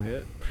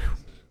hit.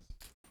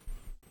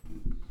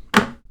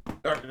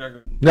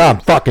 Now I'm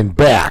fucking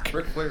back.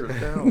 Ric Flair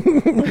is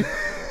down.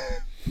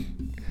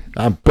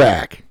 I'm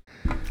back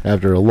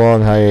after a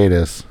long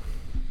hiatus.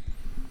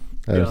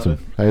 I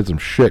had some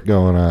shit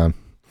going on.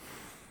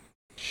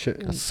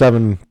 Shit.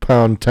 7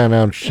 pound, 10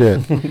 ounce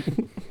shit.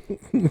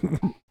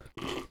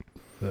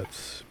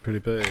 That's pretty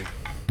big.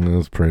 It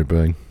was pretty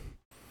big.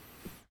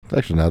 It's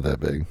actually not that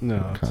big.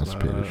 No, it's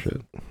Constipated not.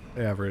 shit.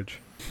 Average.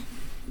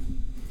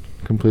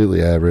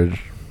 Completely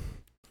average.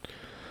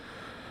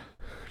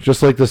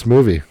 Just like this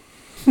movie.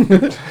 Yeah,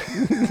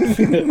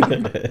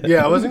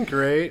 it wasn't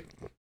great.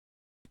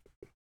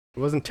 It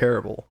wasn't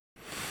terrible.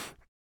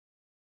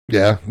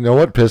 Yeah, you know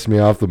what pissed me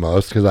off the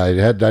most? Because I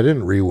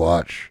didn't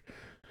rewatch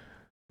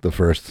the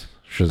first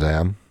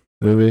Shazam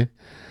movie,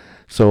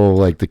 so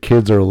like the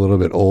kids are a little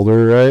bit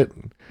older, right?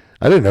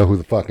 I didn't know who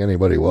the fuck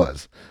anybody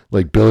was.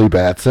 Like Billy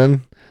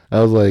Batson,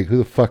 I was like, who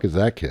the fuck is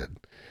that kid?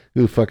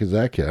 Who the fuck is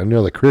that kid? I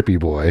know the Crippy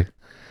boy,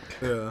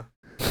 Yeah.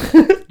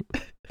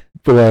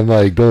 but then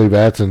like Billy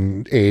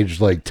Batson aged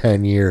like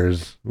 10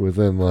 years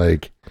within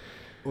like.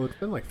 Well, it's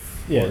been like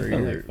 4 Yeah, it's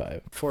been years.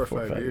 like 4 or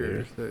 4 or 5 5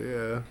 years.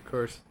 Yeah, of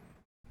course.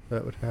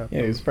 That would happen.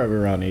 Yeah, he was probably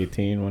around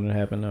 18 when it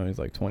happened. Now he's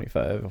like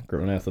 25,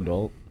 grown ass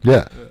adult,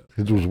 Yeah,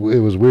 it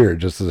was weird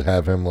just to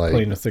have him like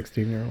playing a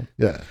 16-year-old.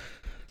 yeah,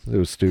 it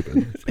was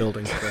stupid.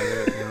 Building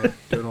credit,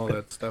 doing all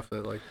that stuff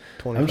that like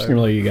 25. I'm just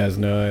gonna let you guys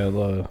know.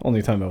 The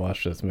only time I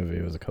watched this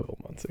movie was a couple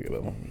months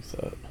ago when we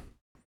saw it.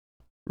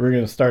 We were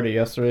gonna start it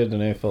yesterday.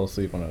 Then I fell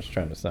asleep when I was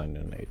trying to sign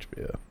in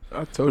HBO.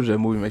 I told you that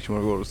movie makes you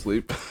want to go to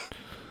sleep.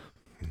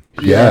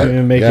 Yeah,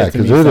 didn't make yeah, it to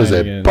because me it is a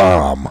signing in.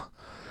 bomb.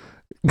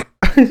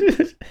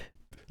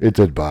 It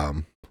did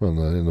bomb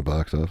in the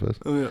box office.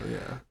 Oh,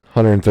 yeah.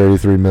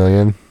 133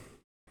 million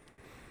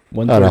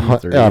out of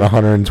 133.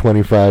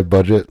 125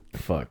 budget.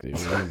 Fuck, dude.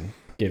 I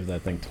gave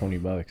that thing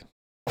 $20.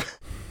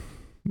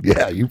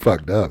 Yeah, you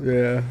fucked up.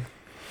 Yeah.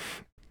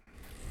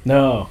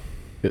 No,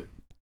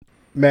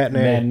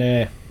 Matinee.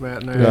 matinee.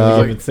 Matinee.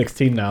 No. I gave it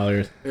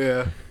 $16.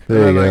 Yeah.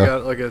 There And you then I go.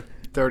 got like a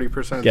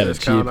 30% Got it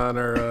discount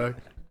cheap.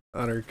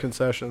 on our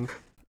concessions.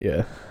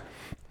 Yeah.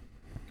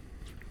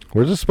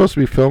 Where's this supposed to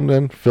be filmed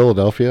in?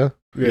 Philadelphia?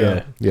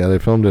 Yeah. Yeah, they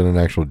filmed it in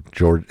actually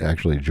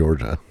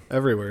Georgia.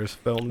 Everywhere is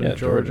filmed Yeah, in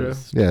Georgia.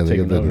 Georgia's Yeah, they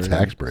taking get the over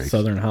tax breaks.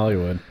 Southern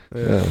Hollywood.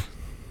 Yeah. Yeah.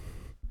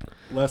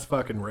 Less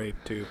fucking rape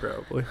too,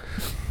 probably.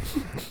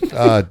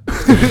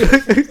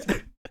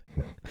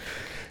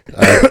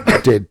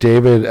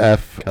 David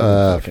F.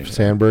 Fucking-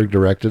 Sandberg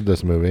directed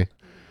this movie.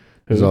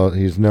 Who?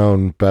 He's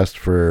known best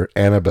for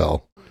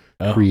Annabelle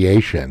Oh.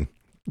 Creation.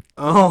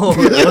 Oh,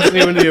 it wasn't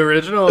even the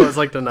original. It was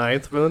like the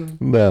 9th one.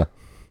 No.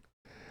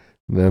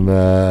 Then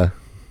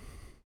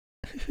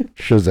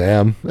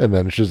Shazam, and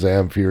then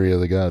Shazam Fury of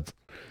the Gods.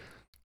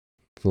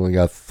 He's only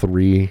got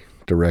 3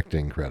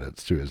 directing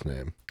credits to his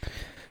name.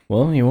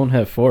 Well, you won't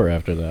have 4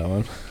 after that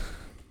one.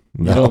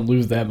 You No. don't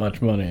lose that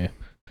much money.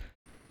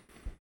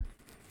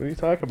 What are you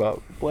talking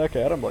about? Black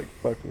Adam like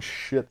fucking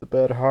shit the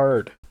bed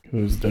hard.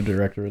 Who's the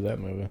director of that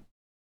movie?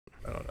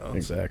 I don't know.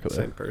 Exactly.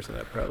 Same person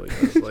that probably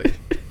does like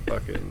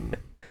fucking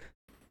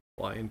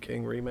Lion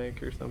King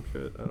remake or some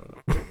shit. I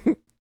don't know.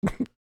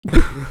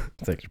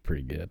 It's actually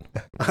pretty good.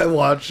 I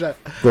watched that.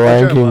 The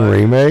Lion King live.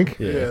 remake?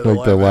 Yeah,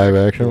 Like the live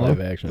action live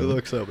one? action. It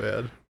looks so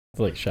bad. It's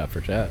like shot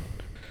for shot.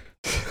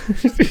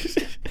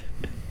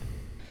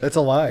 That's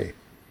a lie.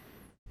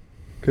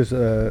 Because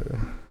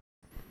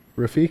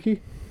Rafiki,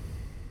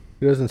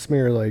 he doesn't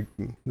smear like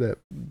that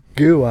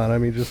goo on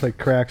him. He just like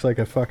cracks like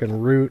a fucking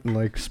root and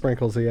like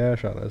sprinkles the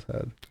ash on his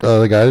head.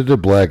 The guy that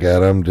did Black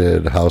Adam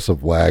did House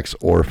of Wax,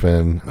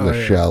 Orphan, Oh, The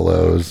yeah.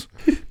 Shallows,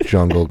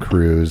 Jungle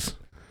Cruise,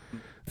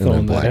 and Someone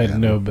then that Black had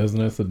Adam. no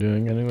business of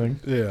doing anything.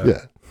 Yeah.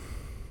 Yeah.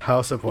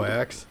 House of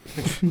Wax.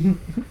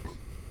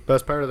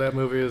 Best part of that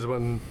movie is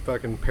when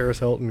fucking Paris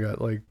Hilton got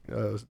like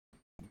a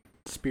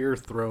spear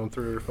thrown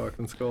through her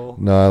fucking skull.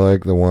 No, I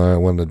like the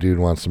one when the dude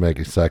wants to make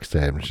a sex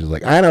tape, and she's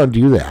like, I don't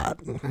do that.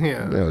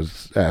 Yeah. That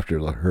was after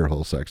her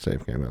whole sex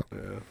tape came out.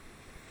 Yeah.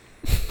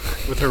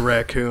 With her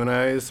raccoon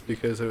eyes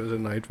because it was a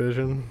night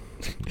vision.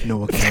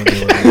 No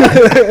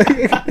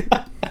accountability.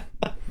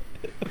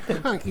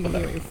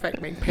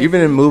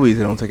 Even in movies,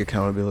 they don't take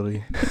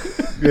accountability.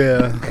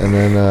 Yeah. And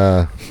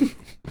then,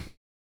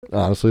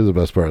 honestly, the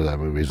best part of that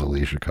movie is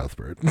Alicia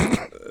Cuthbert.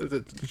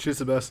 She's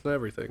the best in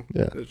everything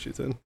Yeah. that she's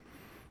in.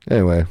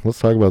 Anyway, let's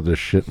talk about this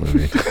shit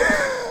movie.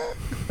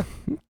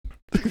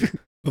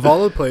 Of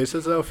all the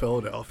places, though,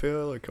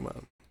 Philadelphia, like, come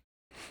on.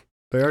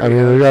 They I already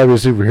mean, there's gotta be a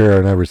superhero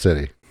in every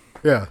city.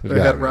 yeah, there's they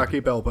gotta had be. Rocky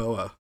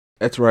Balboa.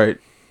 That's right.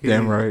 He-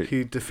 Damn right.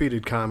 He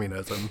defeated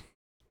communism.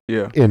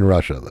 Yeah. In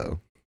Russia, though.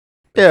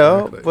 Yeah,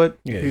 Exactly. but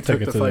Yeah, He he took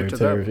took it the to fight the to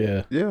them.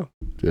 reserve, yeah.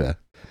 yeah, Yeah.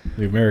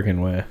 The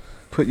American way.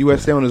 put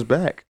USA on his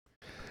back.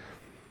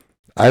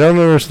 I don't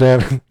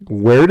understand.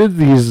 Where did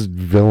these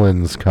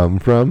villains come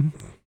from?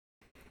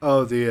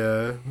 Oh,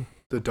 the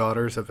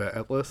Daughters of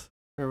Atlas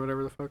or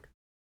whatever the fuck.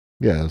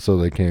 Yeah, so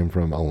they came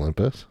from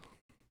Olympus.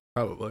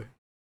 Probably.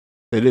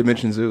 They did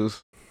mention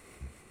Zeus.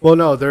 Well,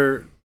 no,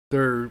 they're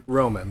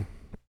Roman,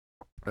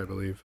 I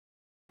believe.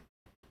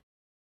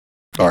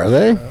 Are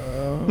they?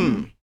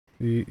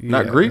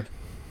 Not Greek?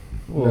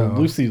 Well, No.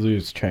 Lucy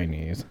Liu's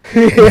Chinese.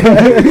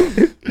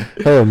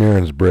 Helen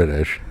Mirren's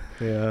British.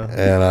 Yeah.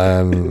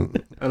 And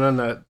And then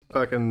that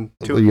fucking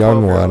the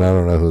young 12-year-old. one, I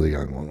don't know who the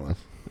young one was.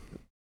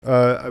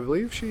 I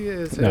believe she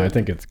is. No, in I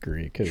think it's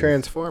Greek.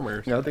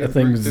 Transformers. Yeah, I it's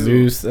think Greek, too.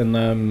 Zeus and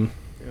them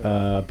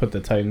Yeah. put the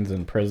Titans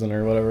in prison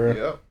or whatever.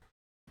 Yep.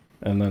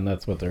 And then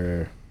that's what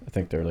they're. I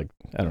think they're like.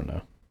 I don't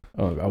know.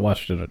 Oh, I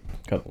watched it a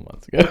couple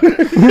months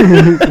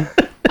ago.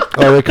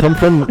 Oh, they come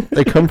from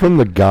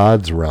the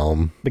gods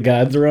realm. The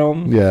Gods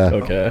Realm. Yeah,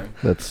 Okay.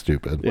 that's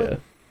stupid. Yeah,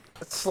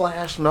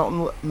 Slash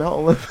mountain.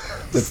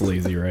 it's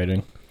lazy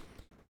writing.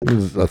 This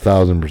is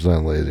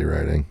 1,000% lazy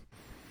writing.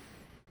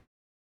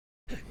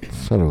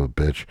 Son of a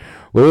bitch.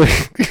 What are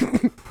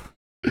they-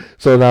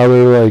 So now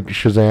they're like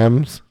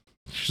Shazams.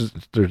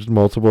 There's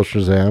multiple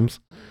Shazams.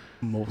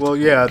 Well,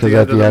 yeah. 'Cause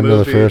at the end of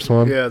the first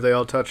one? Yeah, they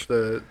all touch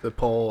the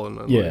pole and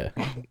then Yeah,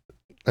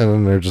 And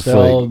then they're just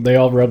they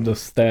all rub the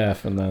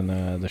staff and then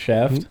the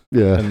shaft,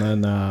 yeah. and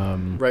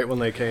then right when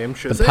they came, the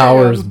Shazam!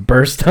 powers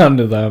burst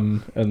onto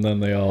them, and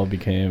then they all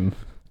became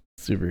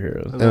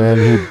superheroes.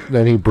 And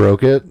then he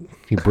broke it.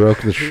 He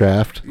broke the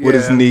shaft. With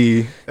his Yeah,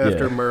 knee.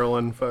 after Yeah.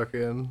 Merlin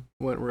fucking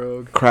went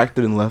rogue Cracked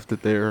it and left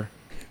it there.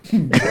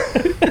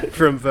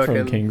 from fucking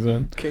From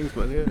Kingsman.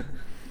 Kingsman. Yeah,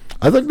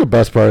 I think the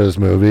best part of this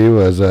movie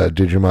was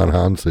Digimon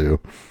Hansu.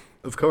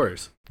 of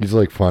course. He's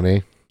like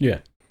funny. Yeah,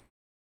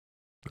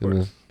 In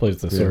this- plays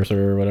the Yeah.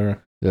 sorcerer or whatever,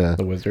 yeah.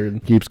 the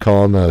wizard. Keeps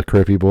calling the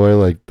Crippy boy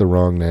like the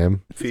wrong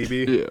name.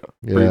 Phoebe. Yeah.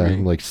 Yeah,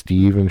 Creepy. like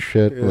Steve and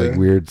shit. Yeah. Like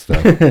weird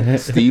stuff.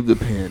 Steve the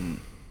Pin.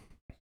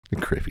 The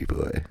Crippy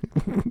boy.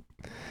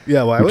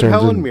 Yeah, why Who would turns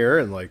Helen in-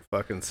 Mirren like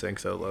fucking sink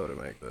so low to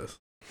make this?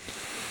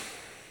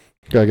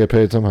 Gotta get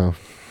paid somehow.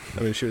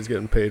 I mean, she was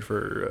getting paid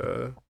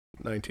for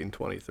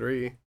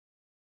 1923.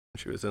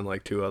 She was in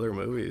like 2 other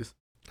movies.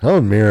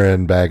 Helen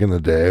Mirren back in the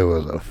day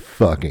was a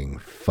fucking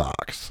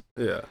fox.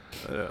 Yeah,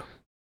 I know.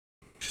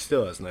 She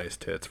still has nice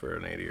tits for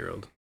an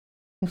 80-year-old.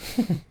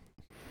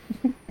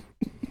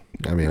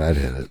 I mean, I'd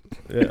hit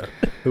Yeah,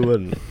 who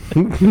wouldn't?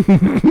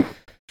 it.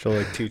 She'll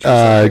like teach you something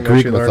that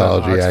Greek she learned at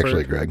mythology, Oxford.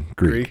 actually, Greg.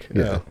 Greek?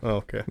 Yeah. Oh,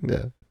 okay.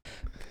 Yeah.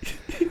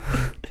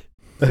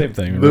 Same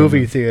thing.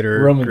 Movie theater.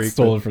 Romans Greek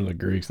stole it from the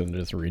Greeks and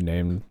just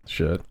renamed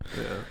shit.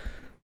 Yeah.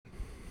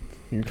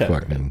 You're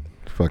kind of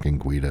Fucking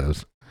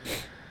Guidos.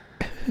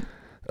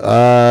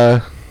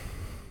 Like,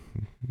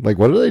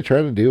 what are they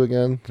trying to do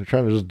again? They're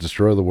trying to just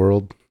destroy the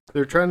world.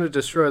 They're trying to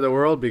destroy the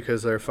world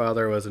because their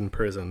father was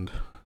imprisoned,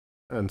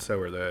 and so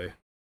were they.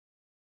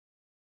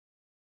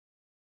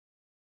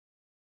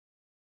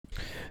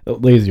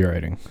 lazy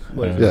writing.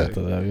 Lazy Yeah.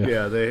 After that,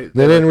 Yeah, They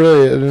didn't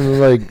really,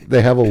 like,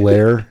 they have a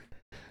lair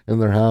in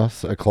their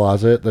house, a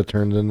closet that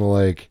turns into,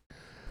 like,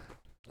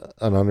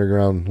 an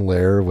underground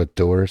lair with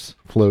doors,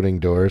 floating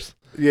doors.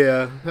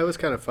 Yeah, that was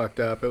kind of fucked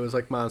up. It was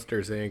like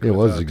Monsters Inc. It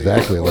was without the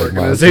exactly like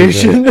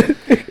organization.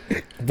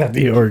 That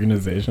the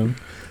organization.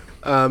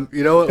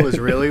 You know what was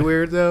really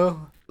weird though?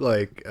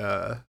 Like,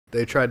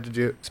 they tried to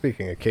do.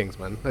 Speaking of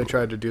Kingsman, they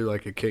tried to do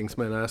like a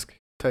Kingsman-esque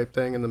type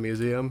thing in the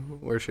museum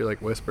where she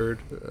like whispered,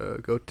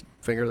 "Go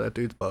finger that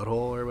dude's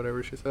butthole" or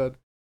whatever she said.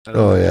 And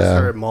Oh, then they yeah.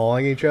 started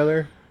mauling each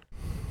other,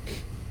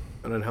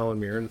 and then Helen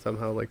Mirren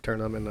somehow like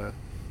turned them into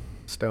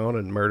stone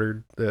and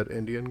murdered that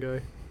Indian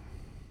guy.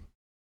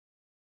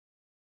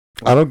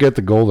 I don't get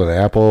the golden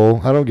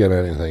apple. I don't get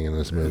anything in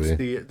this It's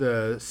movie.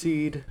 the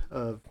seed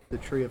of the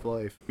tree of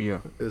life Yeah.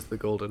 is the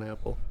golden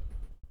apple.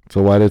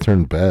 So why did it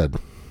turn bad?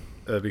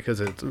 Because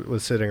it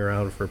was sitting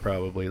around for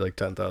probably like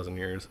 10,000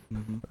 years.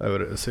 Mm-hmm. I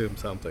would assume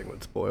something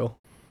would spoil.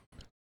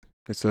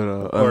 It said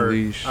Or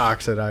unleash.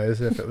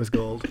 oxidize if it was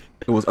gold.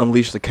 It was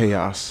unleash the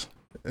chaos.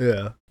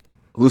 Yeah.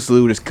 Lucy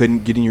Liu just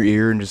couldn't get in your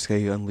ear and just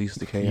say unleash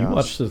the chaos. You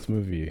watched this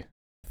movie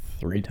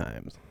 3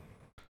 times.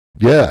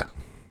 Yeah.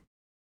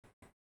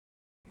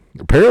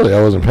 Apparently,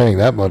 I wasn't paying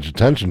that much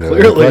attention to it.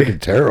 It Clearly. was fucking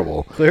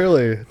terrible.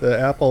 Clearly, the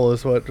apple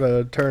is what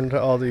turned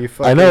all the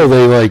fucking... I know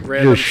they like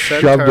random just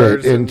shoved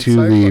centaurs it and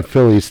into the Cyclops.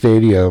 Philly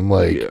Stadium,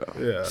 like Yeah.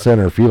 Yeah.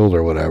 center field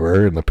or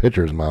whatever, in the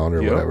pitcher's mound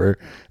or Yep. whatever,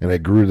 and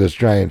it grew this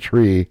giant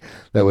tree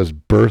that was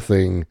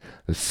birthing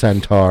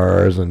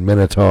centaurs and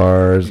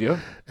minotaurs Yeah.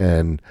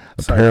 and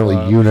apparently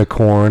Cyclops.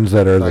 unicorns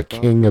that are the Cyclops.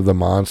 king of the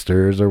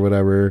monsters or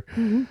whatever.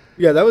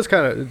 Yeah, that was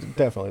kind of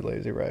definitely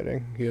lazy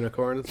writing.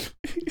 Unicorns.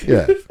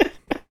 Yeah.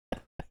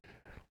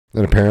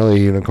 And apparently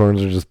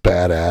unicorns are just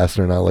badass.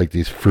 They're not like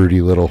these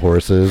fruity little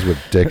horses with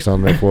dicks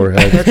on their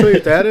foreheads. Actually,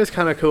 that is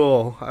kind of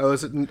cool. I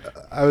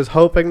was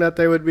hoping that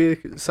they would be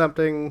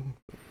something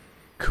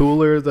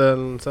cooler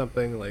than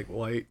something like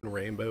white and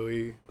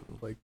rainbowy,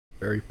 like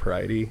very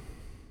pridey.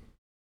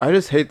 I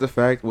just hate the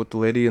fact with the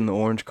lady in the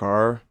orange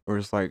car, where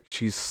it's like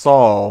she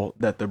saw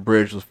that the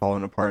bridge was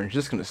falling apart and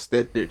she's just gonna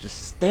sit there,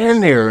 just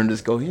stand there and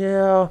just go,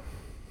 yeah, I'm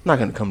not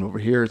gonna come over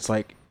here. It's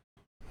like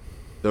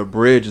the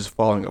bridge is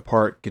falling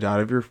apart. Get out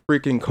of your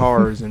freaking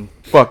cars and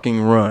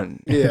fucking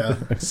run. Yeah.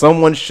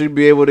 Someone should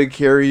be able to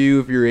carry you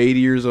if you're 80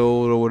 years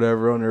old or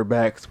whatever on their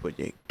backs, but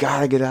you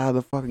gotta get out of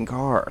the fucking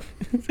car.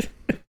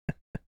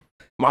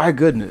 My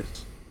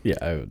goodness. Yeah,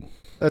 I would.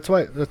 That's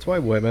why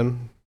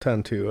women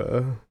tend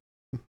to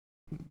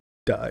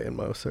die in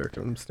most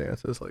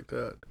circumstances like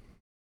that.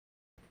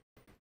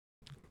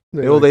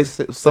 They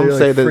say, some like,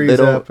 say that they freeze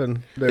don't. up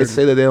and They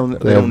say that they don't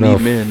have no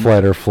need men.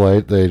 flight or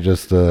flight. They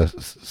just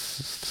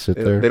sit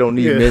there. They don't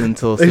need Yeah. men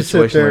until a they sit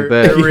situation there, like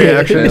that. their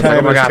reaction And it's like,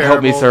 time oh my is God,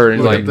 help me, terrible. sir.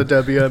 And Look like, at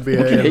the WNBA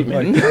Okay, and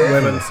like man.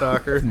 women's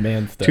soccer.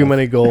 Man stuff. Too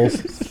many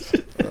goals.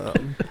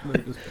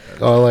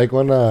 Oh, like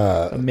when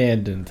A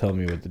man didn't tell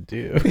me what to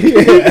do.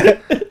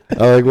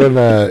 I like when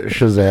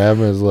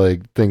Shazam is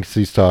like thinks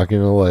he's talking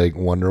to like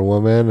Wonder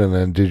Woman, and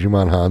then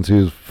Digimon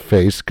Hansu's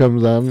face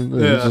comes on, and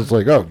he's Yeah. just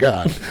like, "Oh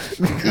God!"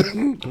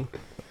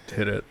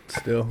 Hit it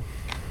still.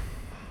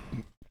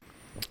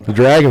 The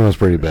dragon was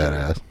pretty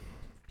badass.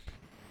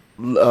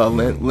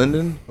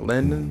 Landon,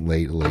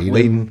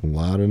 Laden,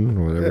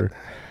 or whatever.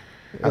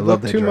 I It love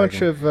looked that too much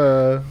dragon.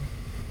 of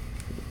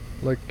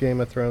like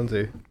Game of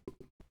Thronesy.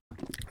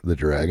 The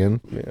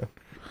dragon. Yeah.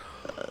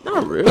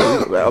 not really.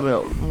 I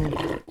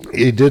mean,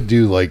 He did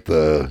do like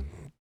the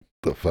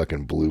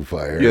fucking blue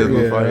fire. yeah, the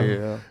blue Yeah. fire,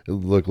 yeah. It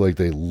looked like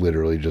they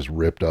literally just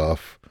ripped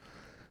off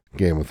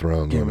Game of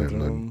Thrones Game when of the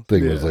Thrones.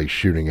 thing was Yeah. like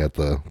shooting at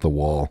the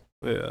wall.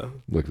 Yeah.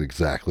 Looked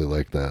exactly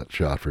like that,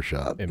 shot for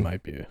shot. It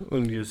might be.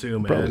 When you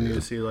zoom Probably in, you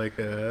is. see like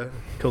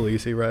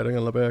Khaleesi riding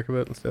on the back of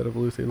it instead of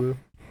Lucy Liu.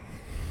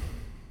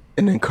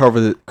 And then cover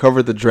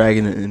the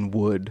dragon in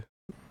wood.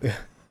 Yeah.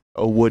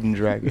 A wooden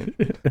dragon.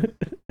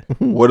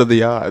 What are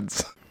the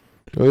odds?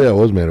 Oh yeah, it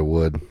was made of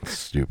wood.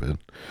 Stupid.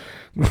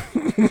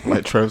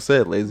 Like Trev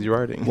said, lazy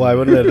writing. Why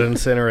wouldn't it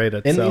incinerate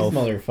And these itself?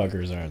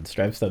 motherfuckers are on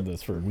strike. I've said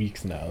this for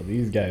weeks now.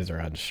 These guys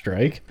are on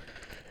strike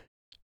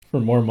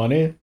for more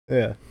money.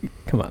 Yeah.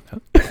 Come on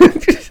now.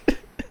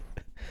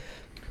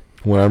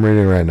 What I'm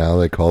reading right now,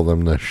 they call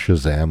them the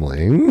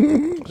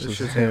Shazamling.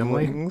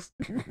 Shazamlings?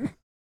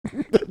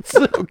 That's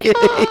okay.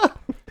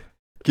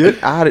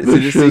 Get out of it. The So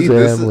you see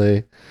this.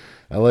 Shazamling.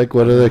 I like,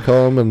 what do they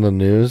call them in the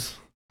news?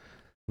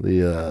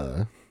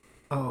 The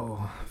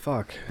Oh,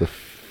 fuck.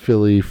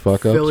 Philly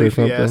fuck ups Philly or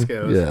something.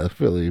 fiascos. Yeah,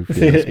 Philly Oh,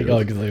 fiascos.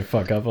 because they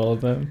fuck up all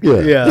the time. Yeah.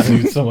 Yeah.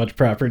 Do so much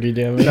property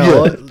damage.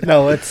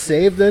 No, let's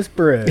save this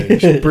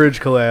bridge. Bridge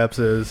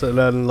collapses, and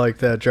then like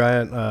that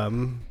giant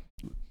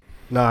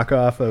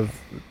knockoff of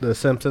the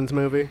Simpsons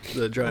movie,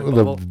 the giant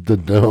bubble. The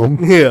dome.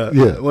 Yeah,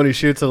 Yeah. When he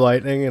shoots the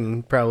lightning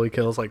and probably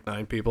kills like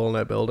 9 people in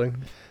that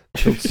building.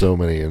 Killed so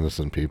many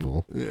innocent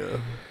people. Yeah.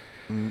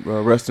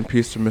 Rest in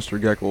peace to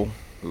Mr. Geckel,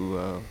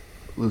 who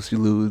Lucy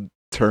Liu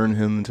turned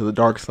him into the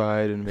dark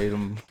side and made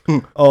him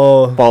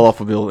Oh, fall off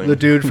a building. the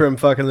dude from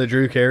fucking the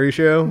Drew Carey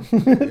show.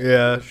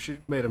 Yeah, she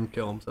made him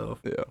kill himself.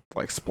 Yeah,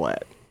 like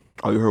splat.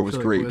 All you heard was She,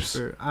 like, grapes.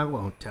 whisper, I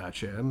won't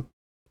touch him.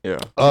 Yeah.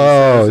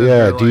 Oh, says that yeah.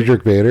 they're, like-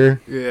 Diedrich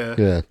Bader. Yeah.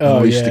 Yeah. Oh,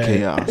 Unleash yeah. the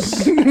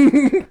chaos.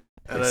 And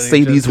then Say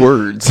he these just,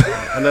 words.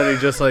 And then he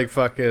just like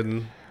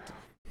fucking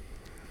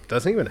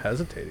doesn't even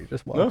hesitate. He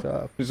just walks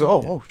off. He's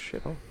oh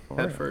shit. Oh, all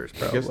Head right. first, I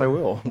probably. guess I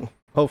will.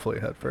 Hopefully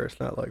head first,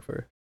 not like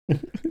first.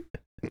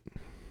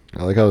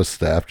 I like how the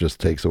staff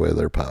just takes away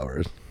their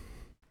powers.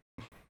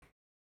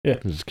 Yeah.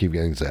 They just keep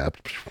getting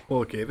zapped.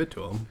 Well, it gave it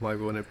to him. Why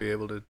wouldn't it be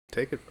able to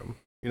take it from him?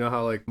 You know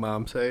how like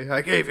moms say,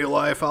 I gave you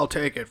life, I'll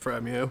take it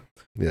from you.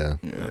 Yeah.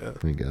 Yeah.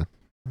 There you go.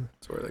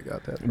 That's where they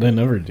got that. They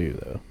never do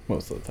though.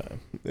 Most of the time.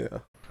 Yeah.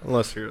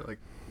 Unless you're like,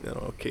 I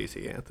don't know,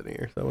 Casey Anthony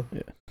or someone.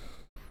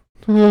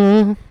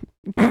 And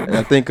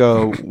I think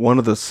one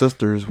of the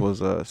sisters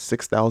was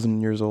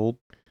 6,000 years old.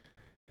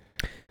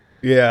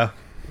 Yeah.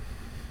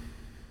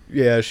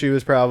 Yeah, she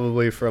was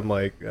probably from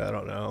like, I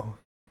don't know,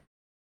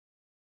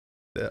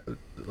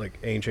 like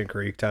ancient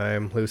Greek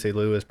time. Lucy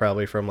Liu is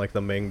probably from like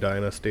the Ming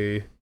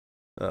Dynasty.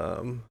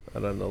 And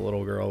then the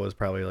little girl was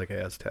probably like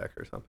Aztec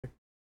or something.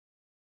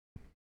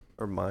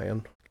 Or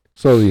Mayan.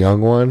 So the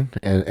young one,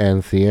 and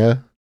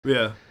Anthea,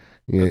 Yeah.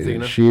 yeah,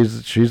 Athena.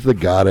 she's the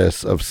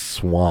goddess of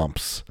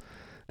swamps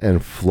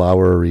and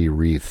flowery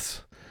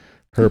wreaths.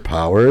 Her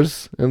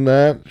powers in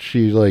that,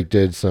 she like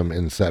did some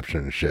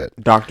Inception shit.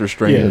 Doctor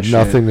Strange. Had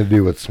nothing to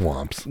do with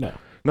swamps. No.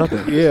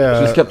 Nothing. Yeah.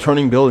 She just kept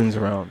turning buildings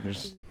around.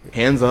 Just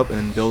hands up, and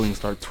then buildings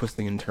start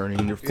twisting and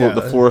turning.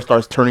 The floor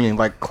starts turning in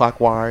like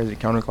clockwise and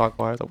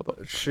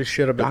counterclockwise. She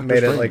should have Doctor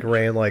made it like Strange.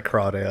 rain like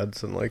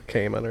crawdads and like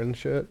came on her and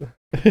shit.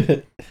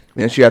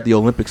 And she had the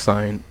Olympic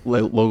sign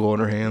logo on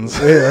her hands.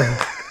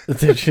 Yeah.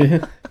 Did she?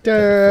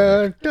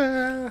 Da,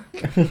 da.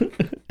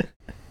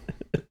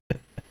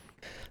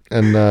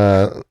 And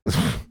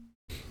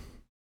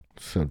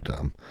so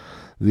dumb.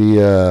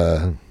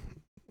 The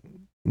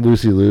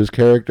Lucy Liu's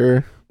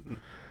character,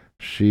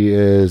 she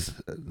is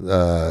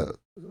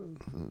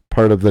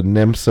part of the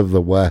nymphs of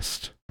the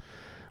West,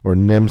 or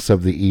nymphs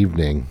of the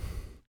evening.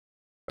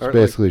 So Aren't,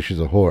 basically, she's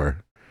a whore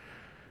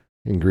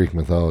in Greek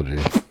mythology.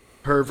 like,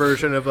 her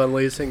version of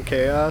unleashing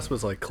chaos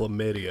was like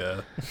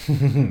chlamydia.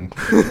 And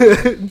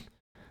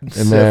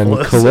then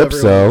Syphilis,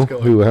 Calypso, everyone's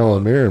going, who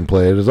Helen Mirren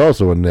played, is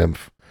also a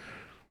nymph.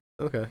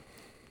 Okay.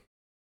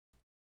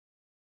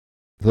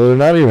 So they're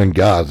not even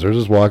gods. They're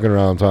just walking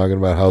around talking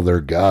about how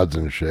they're gods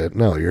and shit.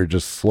 No, you're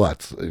just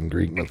sluts in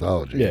Greek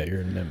mythology. Yeah,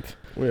 you're a nymph.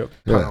 We have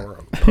Yeah.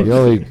 power. The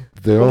only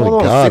the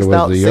only god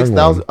was the young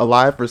 6,000 one.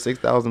 alive for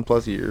 6,000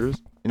 plus years.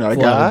 You know,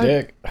 That's that a lot of guy.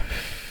 dick.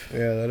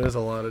 Yeah, that is a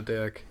lot of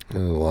dick. A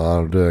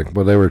lot of dick,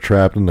 but they were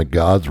trapped in the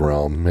gods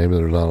realm. Maybe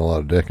there's not a lot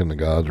of dick in the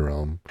gods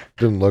realm.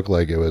 Didn't look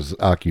like it was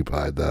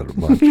occupied that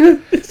much.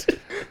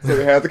 So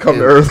they had to come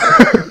to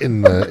Earth.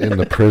 in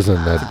the prison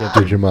that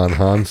Digimon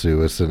Hansu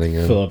was sitting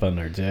in. Fill up on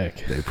their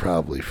dick. They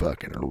probably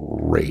fucking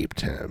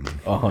raped him.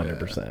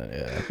 100%.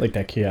 Yeah. Like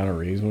that Keanu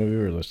Reeves movie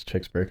where those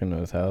chicks break into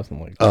his house and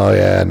like. Oh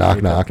yeah,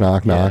 knock knock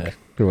knock Yeah. knock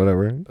or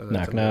whatever.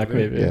 Knock knock,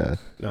 baby. Yeah,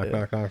 Knock, Yeah.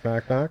 knock, knock,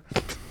 knock, knock.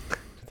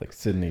 It's like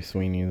Sydney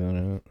Sweeney's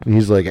in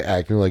he's like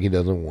acting like he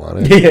doesn't want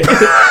it. it.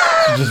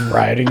 Yeah. She's just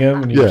riding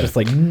him and he's Yeah. just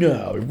like,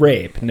 no,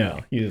 rape. No.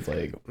 He's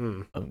like,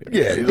 I'm gonna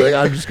Yeah, he's like,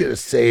 I'm just gonna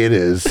say it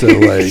is. So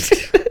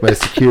like, my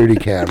security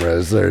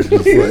cameras are just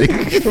like,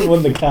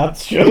 when the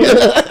cops show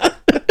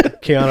up.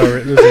 This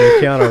is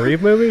a Keanu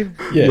Reeves movie?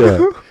 Yeah.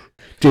 yeah.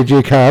 Did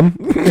you come?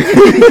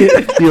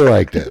 You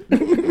liked it.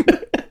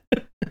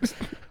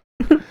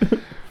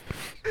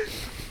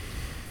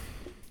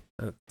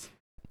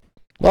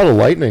 A lot of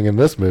lightning in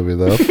this movie,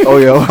 though. Oh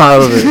yeah, a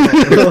lot of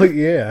it. Well,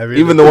 yeah, I mean,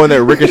 Even the one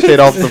that ricocheted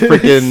off the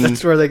freaking.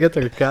 That's where they get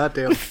their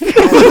goddamn.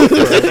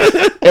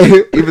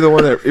 even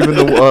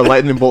the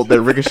lightning bolt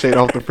that ricocheted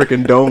off the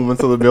freaking dome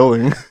into the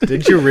building.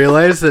 Did you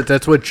realize that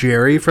that's what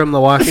Jerry from The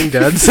Walking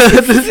Dead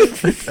said?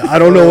 I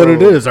don't know what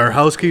it is. Our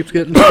house keeps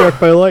getting struck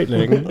by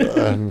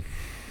lightning.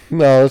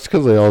 No, it's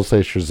because they all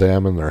say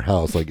Shazam in their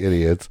house like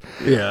idiots.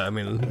 Yeah, I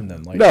mean, And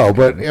then like, No,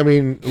 but I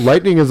mean,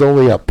 lightning is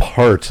only a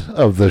part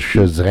of the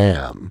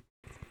Shazam,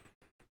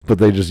 but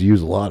they just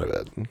use a lot of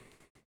it.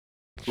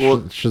 Well-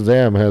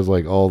 Shazam has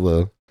like all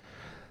the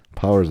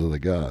powers of the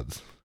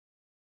gods,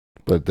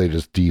 but they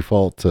just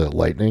default to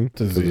lightning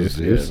to 'cause of Zeus.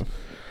 Zeus.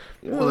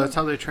 Yeah. well, that's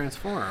how they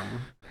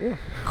transform.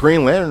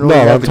 Green Lantern. No, only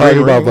had I'm the talking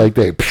green about ring. like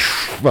they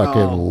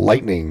fucking Oh.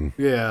 lightning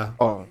Yeah,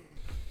 Oh,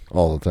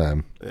 all the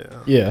time. yeah.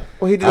 Yeah.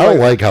 well, he did. I don't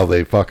like how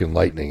they fucking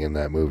lightning in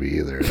that movie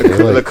either. They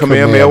The like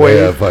Kamehameha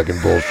wave. fucking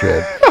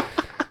bullshit.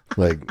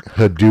 Like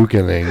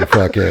Hadoukening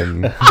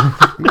fucking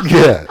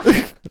yeah.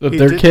 But He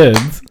they're did-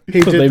 kids.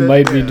 he So did they that,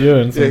 might be yeah.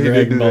 doing some Yeah, he did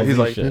Dragon do Ball that. He's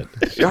Z like- shit.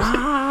 You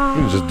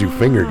can just do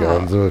finger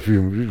guns if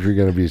you're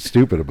gonna be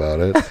stupid about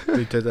it.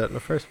 We did that in the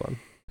first one.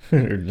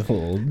 Or just a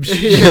little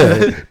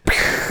Yeah.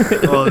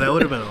 Oh, that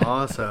would have been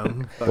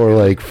awesome. Or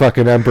like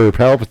fucking Emperor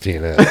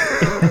Palpatine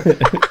it.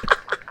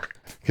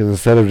 Because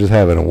instead of just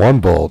having one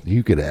bolt,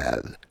 you could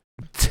have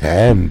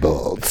 10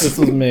 bolts. This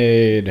was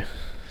made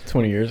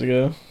 20 years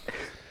ago.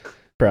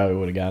 Probably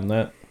would have gotten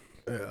that.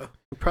 Yeah,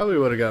 we probably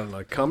would have gotten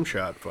a cum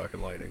shot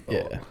fucking lightning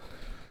bolt. Yeah.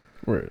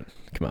 We're,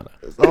 come on.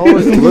 It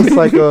always looks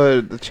like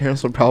the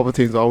Chancellor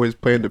Palpatine's always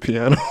playing the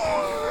piano.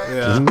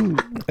 Yeah.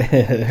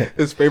 Now.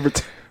 His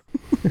favorite.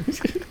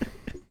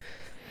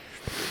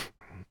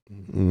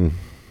 Mm.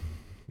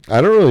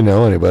 I don't really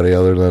know anybody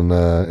other than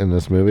in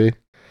this movie.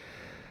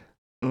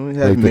 We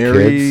had Like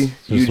Mary, the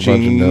kids, just a bunch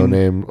of Eugene, no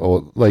name.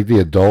 Oh, like the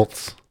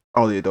adults,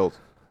 all the adults,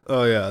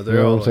 Oh yeah, You they're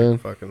know all what I'm saying?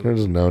 like fucking. they're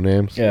just no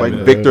names. Yeah, like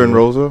but- Victor and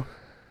Rosa.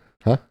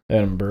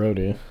 Adam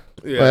Brody.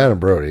 Yeah. Well, Adam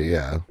Brody,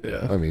 yeah.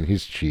 Yeah. I mean,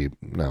 he's cheap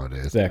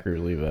nowadays. Zachary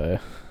Levi.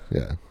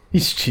 Yeah.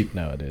 He's cheap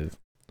nowadays.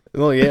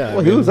 Well, yeah.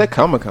 Well, he was at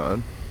Comic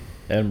Con.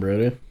 Adam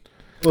Brody.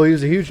 Well, he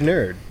was a huge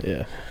nerd.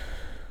 Yeah.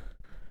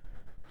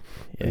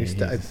 And I he's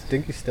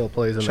think he still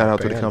plays in Shout that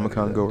out to the band Comic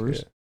Con that he goers.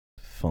 did.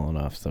 falling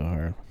off so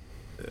hard.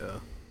 Yeah.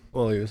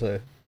 Well, he was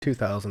a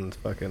 2000s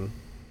fucking.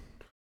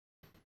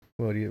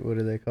 What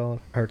do they call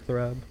it?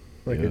 Heartthrob.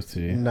 Like a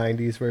OC.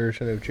 90s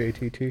version of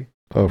JTT.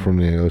 Oh, from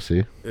the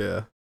OC.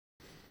 Yeah.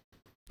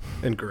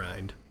 And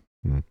grind.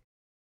 How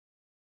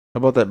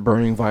about that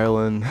burning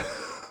violin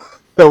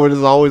that was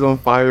just always on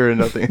fire and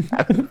nothing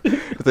happened?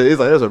 It's like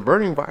there's a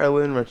burning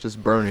violin that's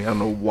just burning. I don't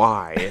know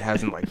why it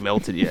hasn't like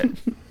melted yet.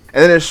 And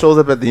then it shows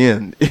up at the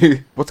end.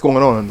 What's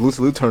going on?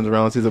 Lucy Liu turns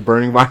around and sees a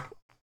burning violin.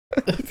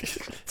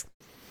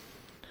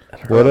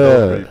 What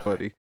That was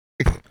pretty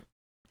funny.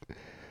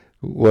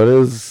 What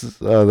does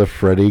the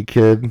Freddy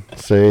kid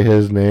say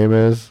his name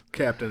is?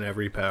 Captain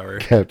Every Power.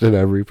 Captain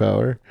Every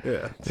Power.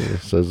 Yeah. He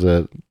says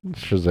that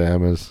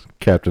Shazam is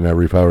Captain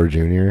Every Power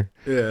Jr.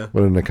 Yeah.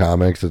 But in the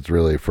comics, it's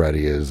really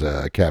Freddy is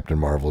Captain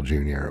Marvel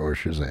Jr. or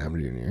Shazam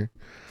Jr.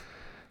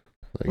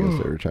 I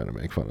guess they were trying to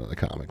make fun of the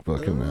comic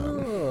book and that.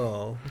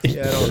 Oh.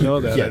 Yeah, I don't know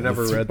that. Yeah, I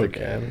never that's read the okay.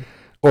 canon.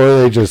 Or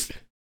they just,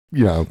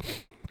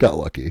 got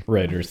lucky.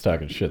 Writers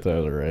talking shit to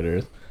other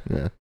writers.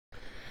 Yeah.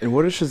 And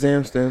what does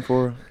Shazam stand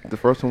for? The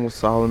first one was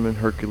Solomon,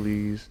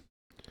 Hercules,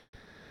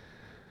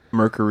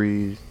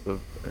 Mercury,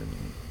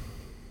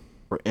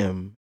 or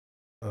M.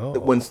 Oh.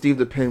 When Steve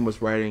the Pen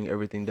was writing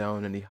everything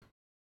down and he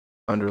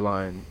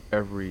underlined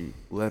every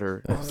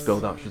letter and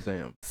spelled out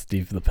Shazam.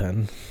 Steve the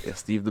Pen. Yeah,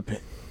 Steve the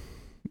Pen.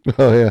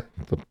 Oh, yeah.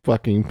 The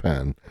fucking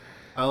pen.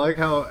 I like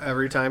how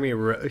every time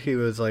he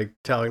was like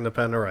telling the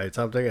pen to write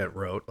something, it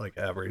wrote like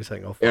every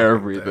single fucking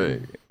Everything.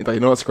 thing. It's like, you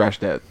know what? Scratch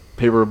that.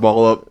 Paper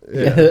ball up.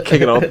 Yeah.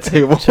 Kick it off the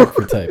table. Check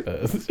for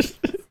typos.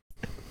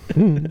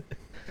 And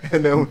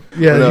then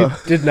Yeah, No. you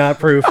did not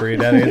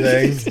proofread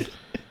anything.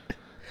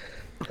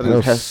 I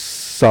know Has-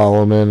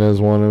 Solomon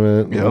is one of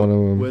it. Yep. One of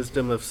them.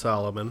 Wisdom of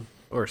Solomon,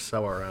 or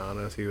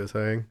Sauron, as he was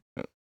saying.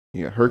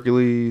 You got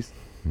Hercules,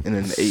 and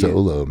then the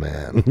Solo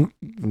Man.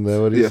 Isn't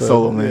that what he said?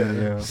 Solo Man.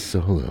 Yeah.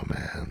 Solo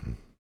Man.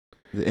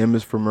 The M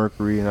is for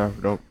Mercury,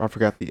 and I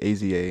forgot the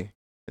AZA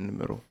in the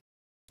middle.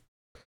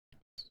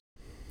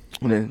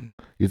 And then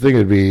You think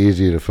it'd be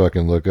easy to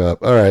fucking look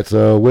up. All right,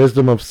 so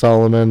Wisdom of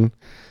Solomon,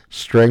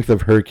 Strength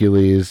of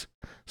Hercules,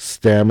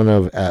 Stamina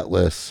of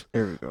Atlas,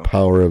 there we go.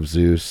 Power of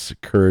Zeus,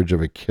 Courage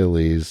of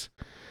Achilles,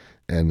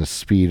 and the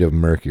Speed of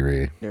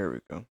Mercury. There we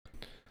go.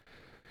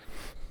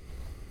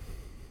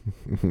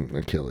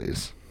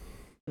 Achilles.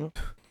 Yep.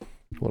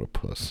 What a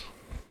puss.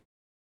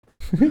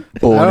 Bow I and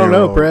don't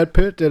know. arrow. Brad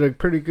Pitt did a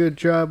pretty good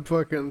job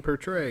fucking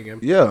portraying him.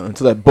 Yeah, and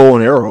so that bow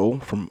and arrow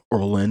from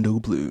Orlando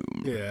Bloom.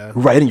 Yeah.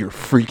 Right in your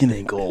freaking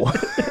ankle.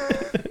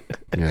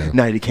 Yeah.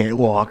 Now you can't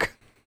walk.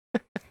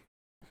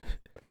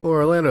 Well,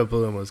 Orlando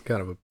Bloom was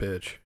kind of a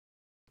bitch.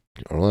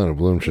 Orlando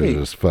Bloom should have Hey.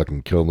 just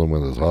fucking killed him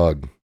with his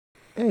hog.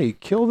 Hey, he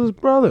killed his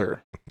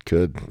brother.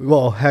 Could.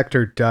 Well,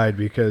 Hector died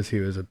because he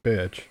was a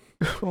bitch.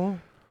 Oh.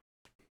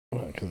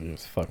 Because he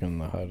was fucking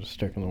the hottest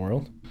chick in the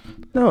world.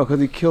 No, because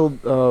he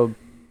killed Well,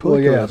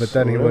 yeah, Pulicus but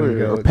then he or wouldn't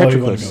whatever, go- or Oh,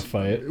 you want to go Patroclus.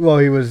 fight? Well,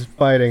 he was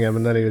fighting him,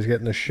 and then he was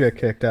getting the shit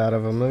kicked out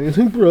of him. And he's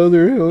like,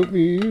 "Brother, help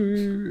me!"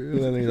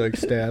 And then he like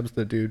stabs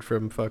the dude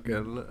from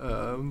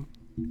fucking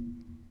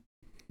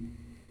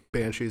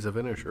Banshees of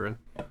Inisherin.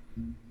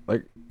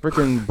 Like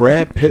freaking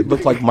Brad Pitt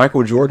looked like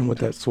Michael Jordan with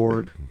that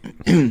sword.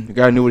 The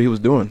guy knew what he was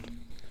doing.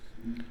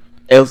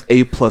 It was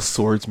A+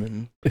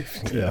 swordsman,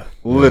 Yeah.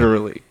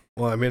 literally.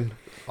 Well, I mean,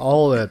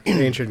 all that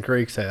ancient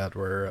Greeks had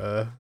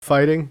were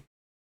fighting,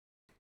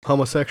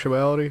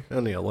 homosexuality,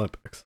 and the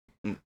Olympics.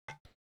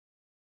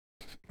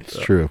 It's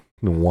true.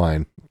 And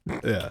wine.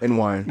 Yeah, And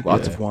wine,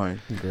 lots Yeah. of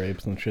wine.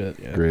 Grapes and shit.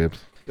 Yeah. Grapes.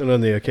 and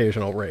then the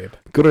occasional rape.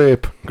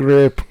 Grape.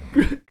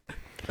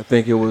 I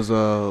think it was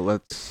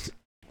let's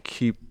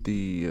keep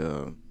the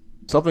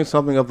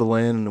something of the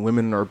land and the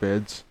women in our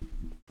beds,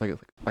 like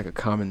a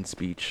common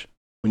speech.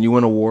 When you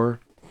win a war,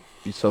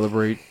 you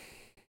celebrate,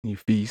 you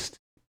feast,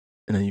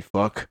 and then you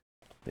fuck,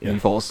 and Yeah. you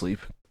fall asleep.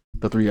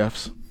 The 3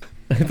 Fs.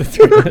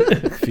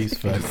 Feast,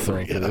 fuck,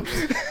 throw groups.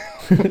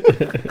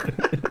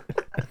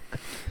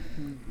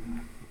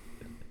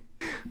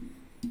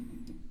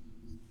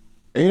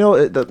 And, you know,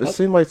 it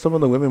seemed like some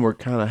of the women were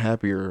kind of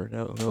happier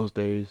in those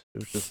days. It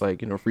was just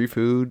like, free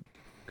food.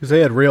 Because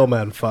they had real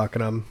men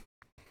fucking them,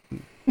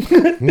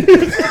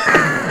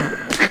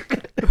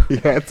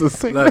 Yeah, it's a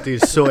thing. not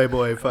these soy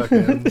boy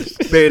fucking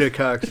beta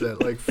cocks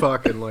that like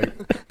fucking like.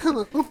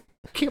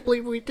 Can't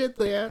believe we did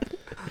that.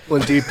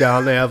 When deep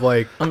down they have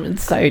like. I'm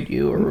inside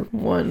you, or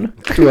one.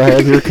 Do I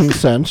have your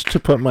consent to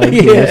put my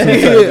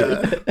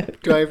Yeah.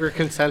 Do I have your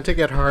consent to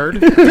get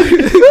hard?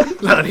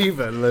 Not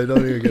even. They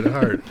don't even get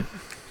hard.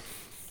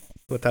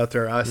 Without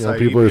their acai.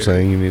 people are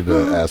saying you need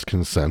to ask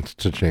consent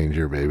to change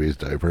your baby's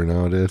diaper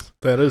nowadays.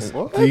 That is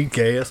What? the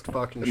gayest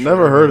fucking shit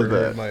Never I've heard of ever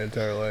that. in my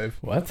entire life.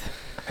 What?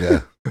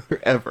 Yeah.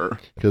 Ever.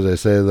 Because they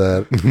say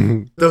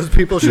that Those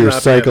people should you're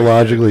not be having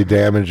psychologically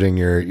damaging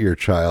your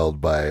child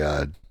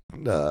by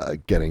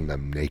getting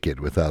them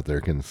naked without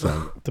their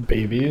consent. The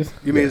babies? kids.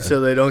 You mean Yeah.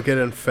 so they don't get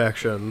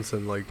infections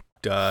and like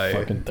die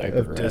Fucking diaper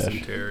of rash.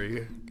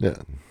 dysentery? Yeah.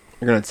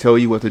 They're going to tell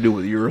you what to do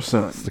with your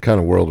son. It's the kind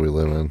of world we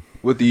live in.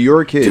 With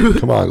your kid.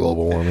 Come on,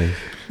 global warming.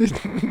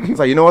 It's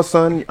like, you know what,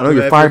 son? I know You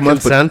you're have 5 your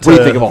months, but consent what do you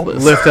to think of all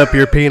this? Lift up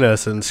your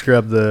penis and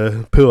scrub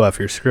the poo off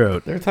your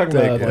scrot. They're talking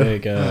Thank about you.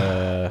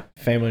 like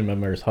family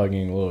members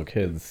hugging little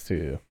kids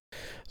too. So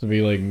it'd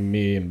be like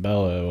me and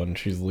Bella when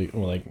she's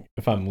like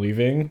if I'm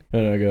leaving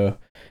and I go,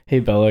 "Hey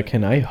Bella,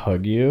 can I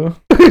hug you?"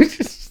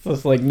 It's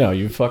just like, no,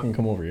 you fucking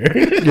come over here.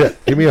 Yeah,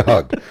 give me a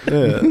hug.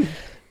 Yeah.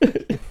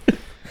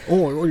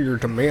 Oh, you're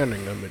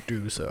demanding them to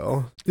do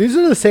so. These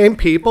are the same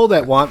people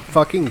that want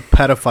fucking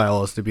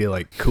pedophiles to be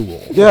like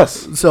cool.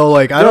 Yes. So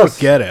like, I Yes.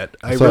 don't get it.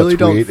 I saw a really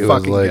don't tweet. It was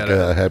fucking like get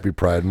it. Happy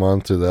Pride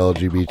Month to the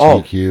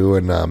LGBTQ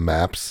and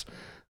MAPS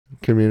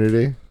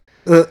community.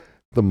 Uh.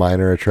 The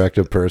minor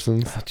attractive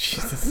persons. Oh,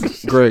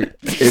 Jesus. Great.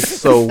 It's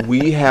so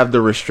we have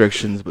the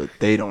restrictions, but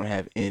they don't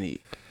have any.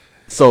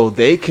 So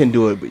they can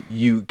do it, but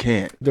you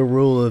can't. The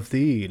rule of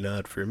thee,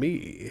 not for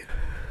me.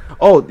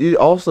 Oh,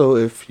 also,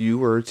 if you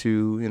were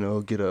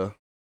to, get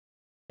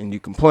and you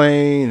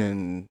complain,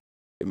 and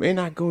it may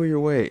not go your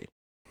way.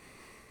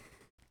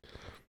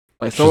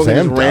 Like someone can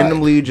Shazam just died.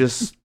 randomly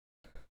just,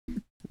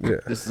 Yeah.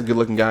 this is a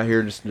good-looking guy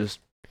here, just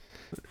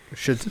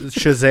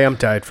Shazam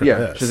died for yeah,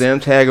 this.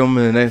 Shazam tag him,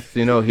 and then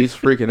he's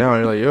freaking out.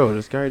 And you're like, yo,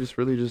 this guy just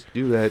really just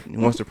do that. He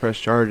wants to press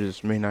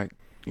charges, may not,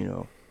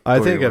 I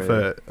go think your if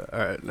way. all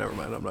right, never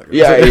mind. I'm not gonna.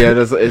 Yeah, say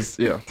yeah, it's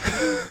yeah.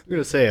 I'm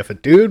gonna say if a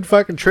dude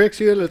fucking tricks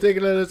you into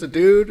thinking that it's a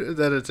dude,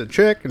 that it's a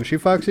chick, and she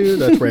fucks you,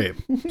 that's rape.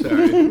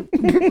 Sorry.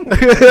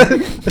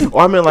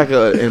 Or I mean, like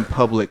in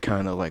public,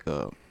 kind of like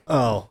a.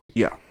 Oh,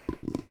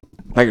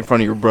 Like in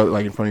front of your brother,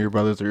 like in front of your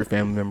brothers or your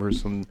family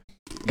members, some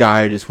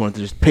guy just wanted to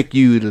just pick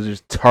you to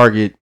just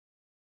target.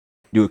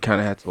 You would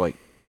kind of have to like,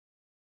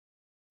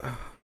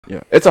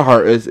 yeah,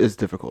 it's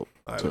difficult.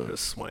 I So- would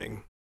just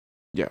swing.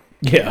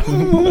 Yeah.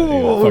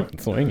 Fucking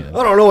swing it.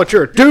 I don't know what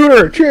you're a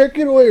tutor. Chick,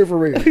 get away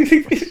from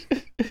me.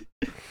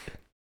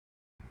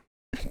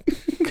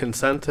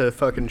 Consent to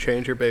fucking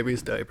change your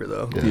baby's diaper,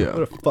 though. Yeah.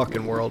 What a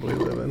fucking world we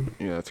live in.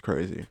 Yeah, that's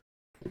crazy.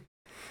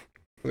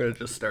 I'm gonna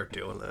just start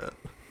doing that.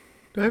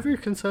 Do I have your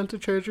consent to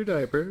change your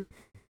diaper?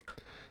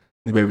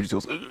 The baby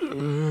just goes.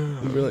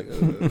 And be like,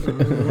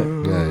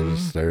 Yeah, you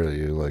just stare at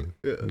you like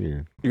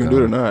yeah. You can do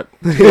it or not.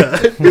 Yeah.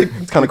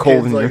 It's kind of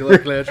cold in like here.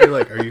 looking at you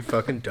like, are you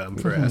fucking dumb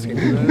for asking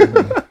me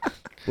that?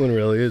 When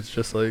really it's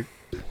just like,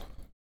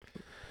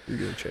 you're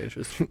gonna change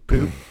this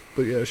poop.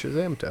 But yeah,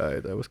 Shazam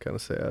died. That was kind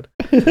of sad.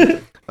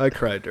 I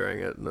cried during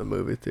it in the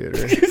movie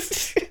theater.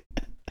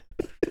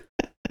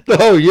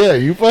 Oh yeah,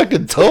 you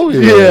fucking told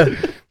me. Yeah.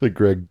 That. Like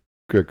Greg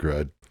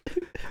cried.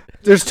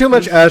 There's too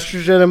much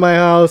estrogen in my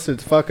house.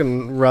 It's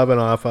fucking rubbing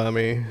off on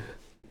me.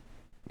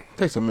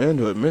 Takes a man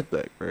to admit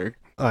that, Greg.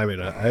 I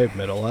mean, I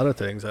admit a lot of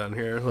things on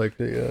here, like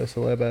the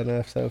Celeb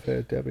NF South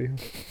Fat Debbie,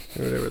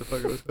 or whatever the fuck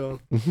it was called.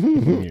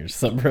 Your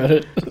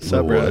subreddit.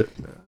 Subreddit.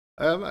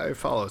 I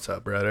follow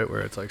subreddit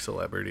where it's like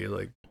celebrity,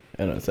 like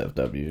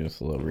NSFW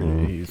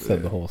celebrity. He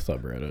said the whole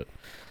subreddit.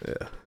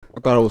 yeah, I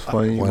thought it was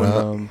funny Why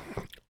when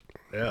not?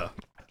 yeah.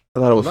 I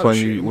thought it was Not funny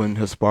ashamed. when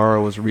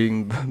Hespara was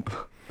reading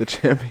the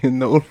champion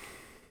note,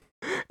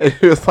 and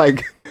he was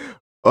like,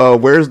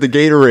 "Where's the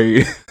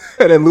Gatorade?"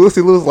 And then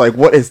Lucy Lou was like,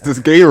 "What is this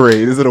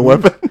Gatorade? Is it a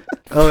weapon?"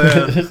 Oh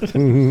yeah.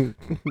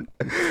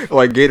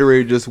 Like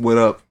Gatorade just went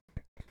up.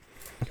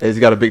 And he's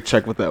got a big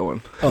check with that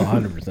one. Oh,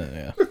 100%,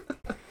 yeah.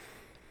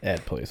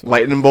 Ad placement.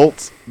 Lightning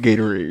bolts,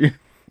 Gatorade.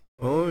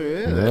 Oh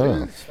yeah. Yeah.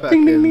 That is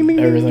fucking.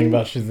 Everything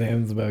about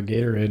Shazam's about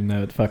Gatorade and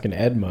that fucking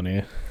ad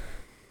money.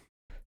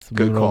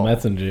 Subliminal call.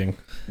 messaging.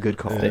 Good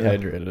call. Stay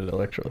hydrated,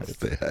 electrolytes.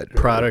 Stay hydrated.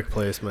 Product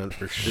placement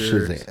for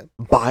sure. Shazam.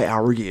 Buy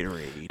our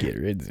Gatorade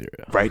Gatorade Zero.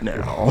 right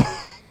now.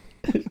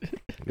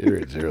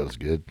 Gatorade Zero is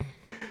good.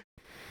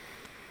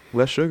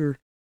 Less sugar.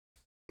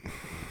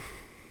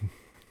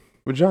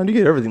 But John, you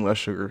get everything less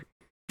sugar.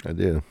 I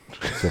do,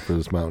 except for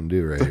this Mountain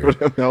Dew right here.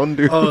 Mountain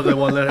Dew. Oh, the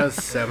one that has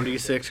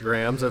 76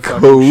 grams of fucking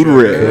Code sugar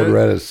red. in Code it?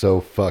 Red is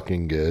so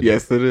fucking good.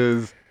 Yes, it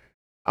is.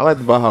 I like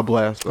the Baja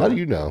Blast. How do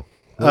you know?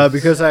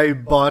 Because I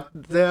bought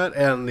that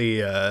and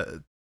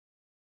the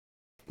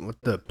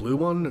the blue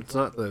one. It's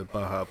not the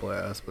Baja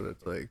Blast, but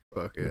it's like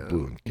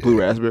fucking Blue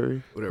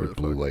raspberry? whatever the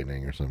Blue fuck.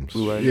 Lightning or something.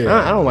 Blue raspberry?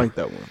 Yeah. I don't like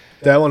that one.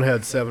 That one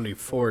had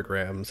 74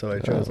 grams, so I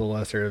chose the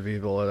lesser of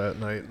evil that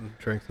night and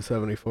drank the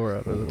 74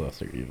 out of it.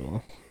 Lesser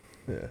evil.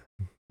 Yeah.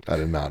 I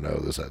did not know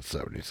this had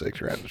 76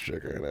 grams of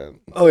sugar in it.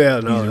 Oh yeah,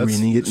 no, He's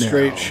reading it that's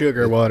straight now.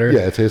 sugar water.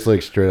 Yeah, it tastes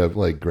like straight up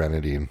like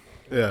grenadine.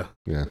 Yeah.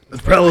 Yeah.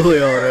 That's probably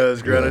all it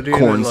is. Grenadine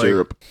Corn and, like,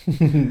 syrup.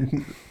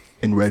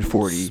 And Red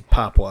 40.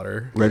 pop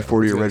water. Red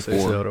 40 I or was Red gonna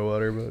say 4. soda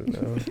water, but no,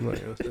 I'm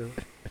not gonna say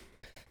that.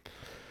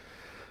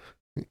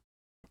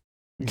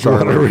 Do you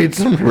want to read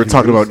some? We're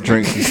talking about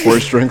drinks and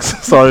sports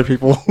drinks. Sorry,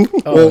 people.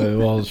 Oh,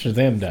 well,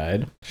 Shazam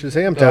died.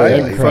 Shazam Oh, died.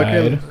 yeah, Greg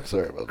Fucking cried.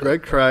 Sorry about that.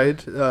 Greg cried.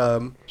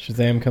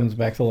 Shazam comes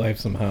back to life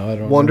somehow. I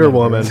don't Wonder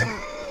remember. Woman.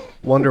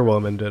 Wonder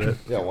Woman did it.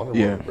 Yeah, Wonder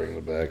Yeah. Woman bringing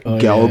it back. Oh,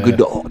 Gal yeah.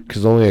 Gadot.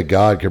 Because only a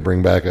god could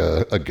bring back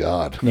a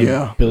god. Then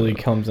Yeah. Billy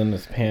comes in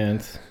his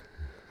pants.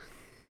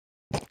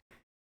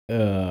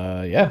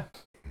 Yeah.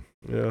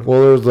 Yeah.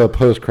 Well, there was a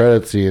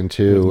post-credit scene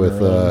too With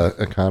with Merlin.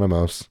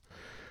 Economos.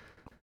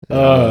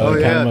 Oh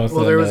yeah. Economos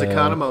Well, there was and,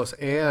 Economos,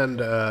 and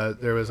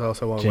there was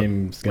also one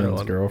James Gunn's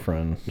Merlin.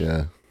 girlfriend.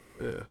 Yeah,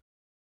 Yeah. That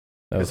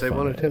Because was they fun,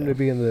 wanted him to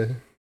be in the.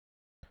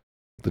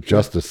 the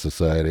Justice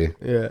Society.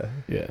 Yeah.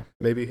 Yeah.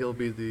 Maybe he'll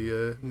be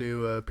the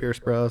new Pierce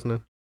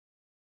Brosnan.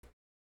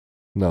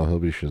 No, he'll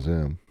be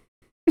Shazam.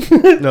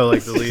 No,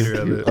 like the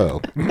leader of it. Oh,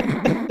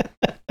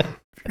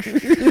 He'll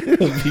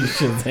be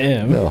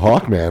Shazam. no,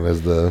 Hawkman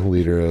is the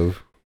leader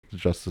of the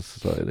Justice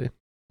Society.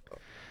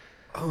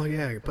 Oh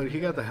yeah, but he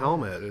got the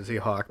helmet. Is he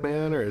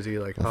Hawkman or is he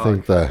like I Hawk?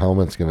 think the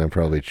helmet's gonna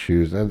probably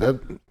choose, and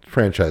that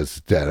franchise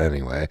is dead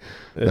anyway.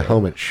 The Yeah.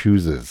 helmet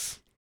chooses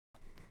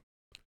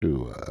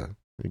who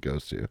it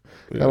goes to.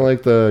 Yeah. Kind of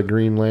like the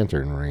Green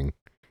Lantern ring.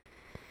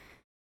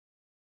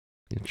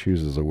 It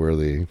chooses a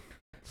worthy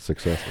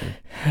successor.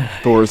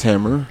 Thor's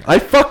hammer. I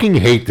fucking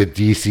hate the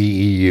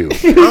DCEU.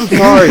 I'm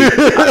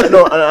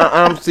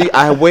sorry. See,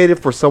 I waited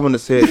for someone to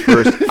say it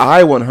first.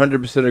 I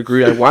 100%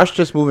 agree. I watched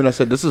this movie and I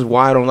said, this is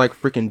why I don't like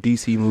freaking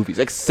DC movies,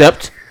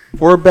 except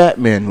for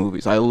Batman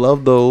movies. I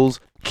love those.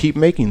 Keep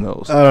making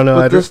those. I don't know.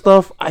 But I this just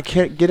stuff, I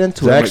can't get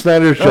into it. Zack I'm like,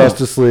 Snyder's oh.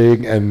 Justice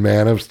League and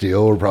Man of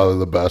Steel were probably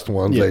the best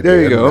ones Yeah, they there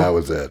did. you go. And that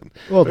was it.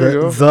 well There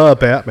you the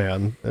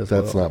Batman. As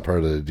That's well. not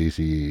part of the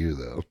DCEU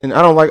though. And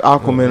I don't like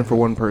Aquaman for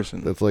one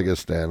person. That's like a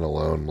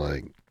standalone.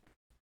 Like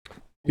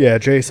Yeah,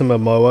 Jason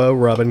Momoa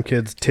rubbing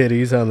kids'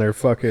 titties on their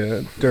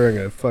fucking during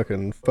a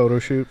fucking photo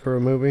shoot for a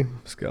movie.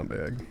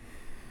 Scumbag.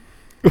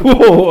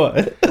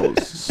 What?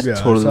 Yeah,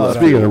 Totally I saw left. that.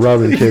 Speaking of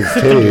rubbing kids'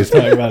 titties,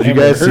 Talking about did you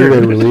Amber guys see they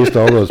Heard. released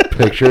all those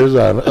pictures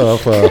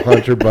off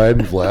Hunter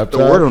Biden's The laptop?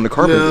 word on the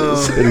carpet No.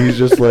 is. And he's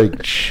just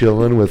like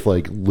chilling with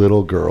like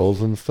little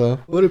girls and stuff.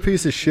 What a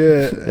piece of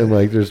shit. And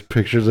like there's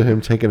pictures of him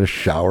taking a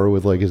shower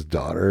with like his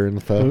daughter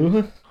and stuff.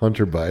 Who?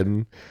 Hunter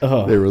Biden.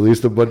 Oh. They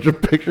released a bunch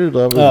of pictures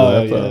of his Oh, yeah,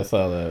 I laptop.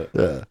 saw that.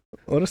 Yeah.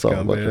 What a Saw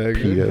a bunch of scumbag.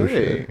 pedo Hey.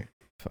 shit.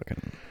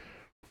 Fucking.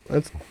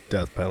 That's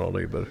death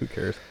penalty, but who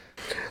cares?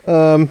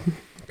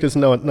 Because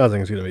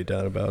nothing's gonna be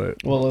done about it.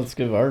 Well, let's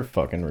give our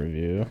fucking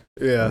review.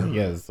 Yeah. You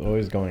guys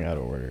always going out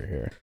of order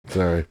here.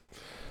 Sorry.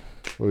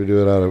 What are we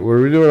doing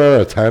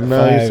out of 10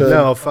 now, you 5. said?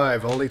 No,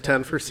 5. Only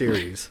 10 for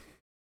series.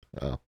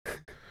 Oh.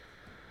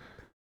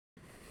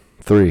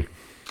 3.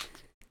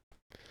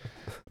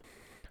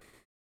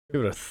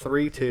 Give it a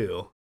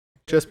 3-2.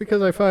 Just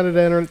because I find it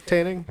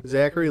entertaining.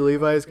 Zachary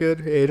Levi is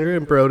good.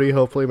 Adrian Brody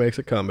hopefully makes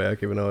a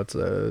comeback, even though it's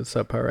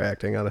subpar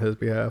acting on his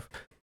behalf.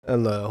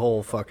 And the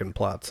whole fucking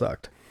plot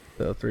sucked.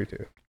 So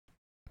 3-2.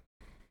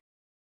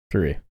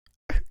 3.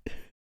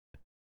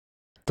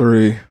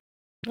 3.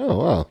 Oh,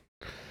 wow.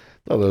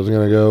 Thought it was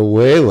going to go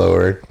way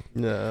lower.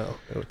 No.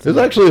 It was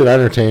actually an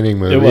entertaining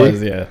movie. It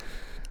was, yeah.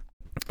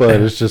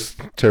 But it's just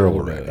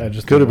terrible A little bit. I writing.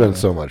 just Could have didn't been wanna-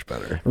 so much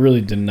better. I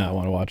really did not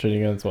want to watch it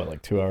again. It's what,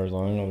 like 2 hours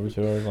long? Over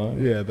 2 hours long?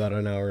 Yeah, about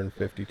an hour and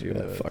 52 Yeah,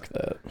 minutes. fuck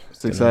that.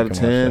 6 Didn't out of come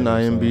 10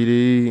 watch that, so-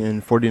 IMDb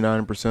and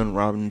 49%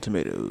 Rotten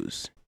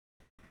Tomatoes.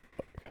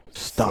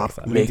 Stop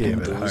Sucks. We making gave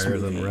it those higher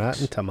than movies.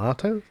 Rotten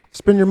Tomatoes?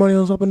 Spend your money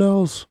on something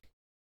else.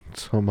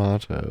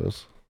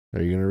 Tomatoes.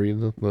 Are you going to read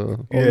the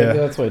Well, Yeah. maybe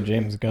that's why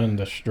James Gunn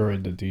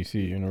destroyed the DC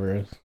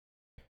universe.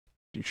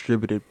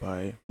 Distributed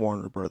by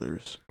Warner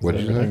Brothers. What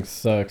did you Everything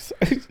say? sucks.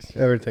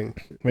 Everything.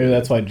 Maybe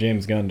that's why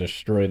James Gunn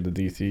destroyed the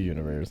DC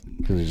universe.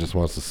 Because he just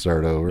wants to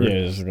start over.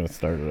 Yeah, he's just gonna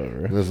start it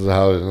over. This is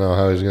how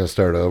he's going to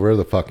start over.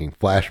 The fucking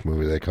Flash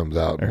movie that comes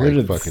out I in heard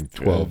like it's fucking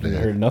 12 good. I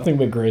days. heard nothing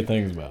but great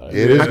things about it.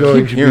 It is I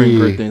going keep to hearing be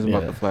great things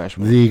about yeah. the Flash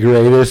movie. the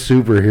greatest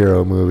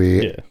superhero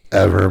movie Yeah.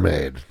 ever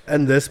made.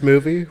 And this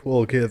movie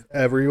will give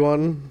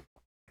everyone...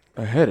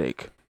 A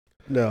headache.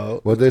 No.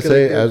 What they it's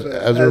gonna say, give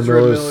Ezra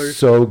Miller's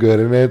so good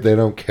in it, they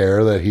don't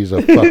care that he's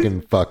a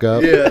fucking fuck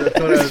up. Yeah, that's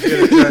what I was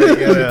going to try to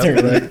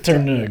get at.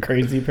 Turn into a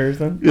crazy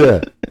person.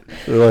 Yeah.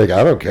 They're like,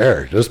 I don't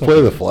care. Just play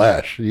the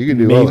Flash. You can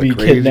do all the Maybe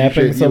crazy kidnapping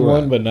shit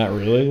someone, you want. but not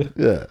really.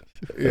 Yeah.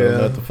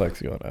 Yeah. What the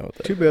fuck's going on with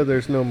that? Too bad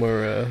there's no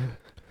more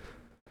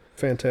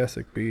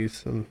Fantastic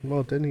Beasts. And,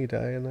 well, didn't he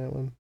die in that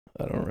one?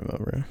 I don't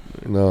remember.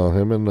 No,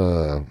 him and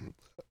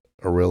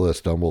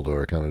Aurelius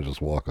Dumbledore kind of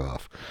just walk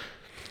off.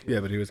 Yeah,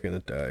 but he was going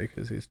to die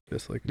because he's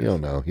just like... You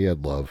don't know. He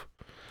had love.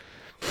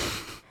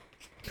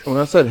 When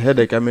I said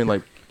headache, I mean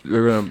like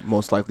they're gonna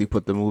most likely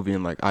put the movie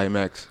in like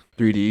IMAX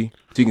 3D, so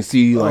you can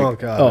see like oh,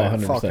 God. Oh, I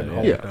 100%, fucking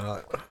hope yeah.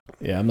 not.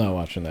 Yeah, I'm not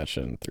watching that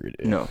shit in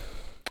 3D. no.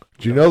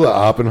 Do you know the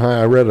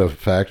Oppenheimer? I read a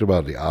fact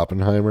about the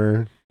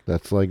Oppenheimer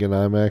that's like in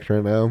IMAX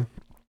right now.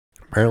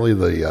 Apparently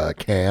the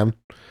can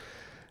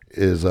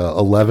is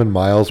 11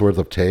 miles worth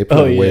of tape and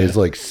Oh, it yeah. weighs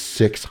like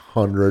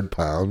 600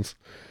 pounds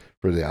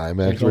for the IMAX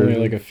There's only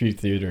version. like a few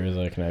theaters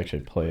I can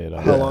actually play it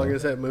on. How long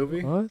is that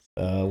movie? What?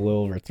 A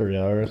little over 3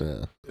 hours.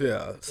 Yeah.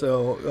 Yeah,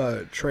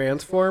 so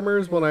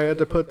Transformers, when I had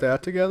to put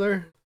that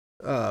together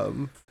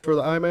for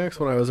the IMAX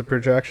when I was a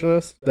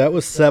projectionist, that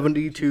was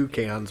 72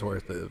 cans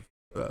worth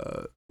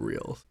of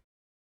reels.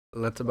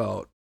 And that's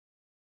about,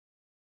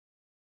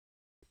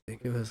 I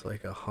think it was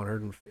like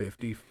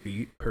 150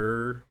 feet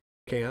per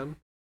can.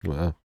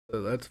 Wow.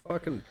 So that's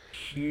fucking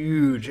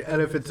huge.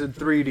 And if it's in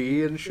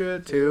 3D and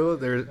shit too,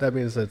 that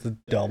means it's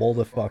double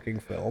the fucking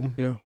film.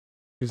 Yeah.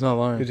 He's not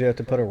lying. Because you have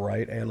to put a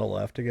right and a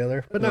left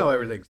together. But now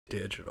everything's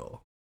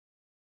digital.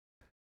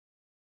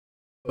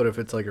 But if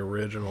it's like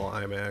original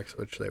IMAX,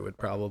 which they would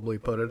probably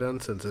put it in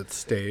since it's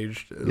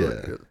staged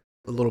like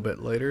a little bit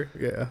later,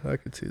 yeah, I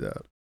could see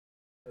that.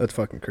 That's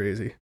fucking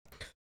crazy.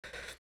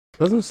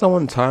 Doesn't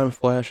someone time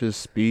Flash's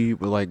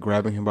speed with like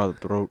grabbing him by the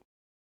throat?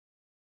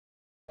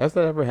 Has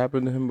that ever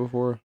happened to him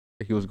before?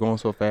 Like he was going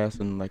so fast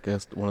and like I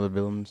guess one of the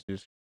villains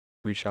just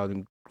reached out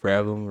and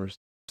grabbed him or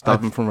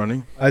stop him from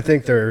running? I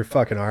think their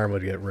fucking arm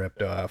would get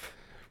ripped off.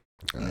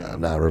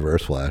 Not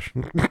Reverse Flash.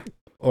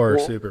 Or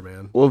Well-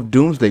 Superman. Well, if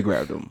Doomsday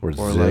grabbed him. Or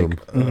Zoom.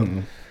 like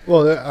Mhm.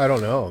 Well, I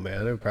don't know,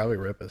 man. It would probably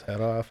rip his head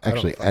off. I don't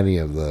Actually, fucking- any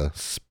of the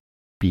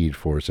Speed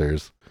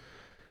Forcers.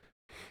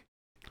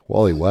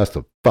 Wally West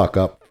to fuck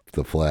up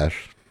the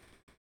Flash.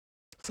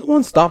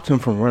 someone stopped him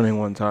from running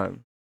one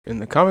time in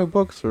the comic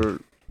books, or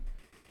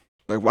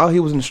like while he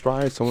was in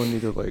stride, someone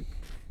either like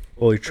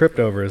Well, he tripped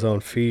over his own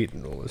feet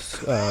and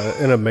was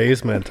in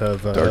amazement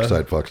of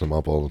Darkseid fucks him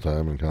up all the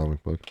time in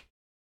comic books.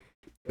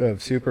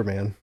 of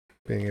Superman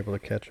being able to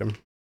catch him.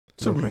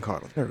 Superman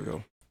caught him. There we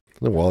go.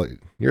 Then Wally,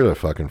 you're the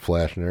fucking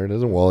Flash nerd.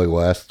 Isn't Wally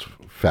West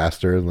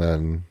faster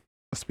than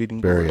A speeding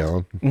Barry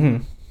bullet.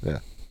 Allen?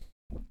 Mhm.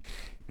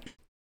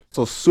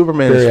 So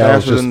Superman Barry is Allen's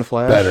faster just than the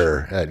Flash.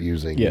 better at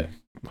using Yeah.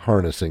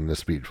 harnessing the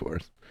Speed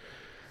Force.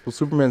 So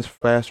Superman's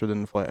faster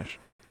than the Flash,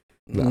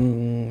 No.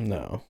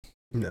 No.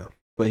 No.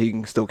 but he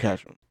can still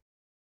catch him.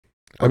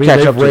 I mean, catch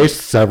they've up to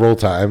raced several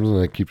times,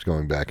 and it keeps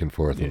going back and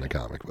forth in the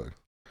comic book.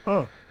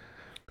 Oh.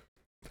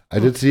 I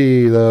did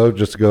see, though,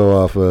 just to go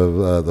off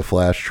of the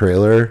Flash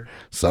trailer,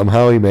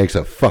 somehow he makes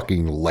a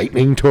fucking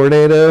lightning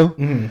tornado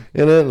in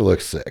it. It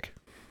looks sick.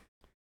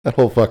 That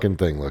whole fucking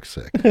thing looks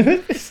sick.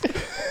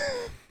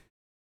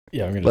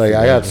 Yeah, I'm gonna Like, see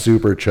I that. got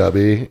super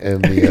chubby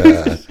in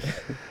the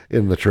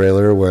in the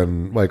trailer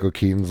when Michael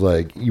Keaton's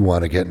like, "You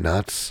want to get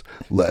nuts?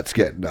 Let's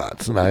get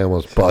nuts," and I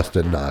almost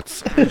busted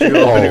nuts. Did you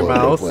all open your over the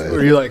mouth? place. Or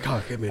are you like,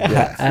 oh, give me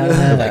nuts.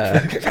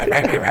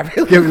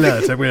 Give me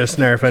nuts. I'm going to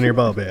snarf on your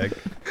ball bag.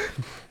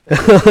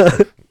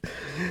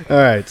 All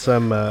right,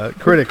 some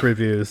critic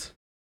reviews.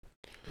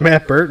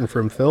 Matt Burton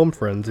from Film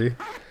Frenzy.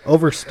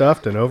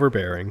 Overstuffed and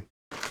overbearing.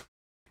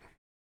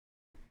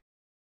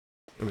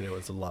 I mean, it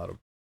was a lot of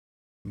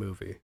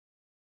movie.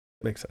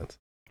 Makes sense.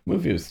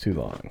 Movie was too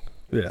long.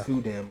 Yeah.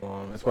 Too damn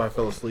long. That's why I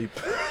fell asleep.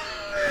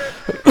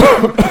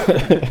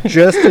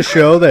 Just to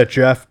show that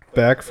Jeff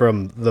Beck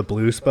from The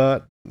Blue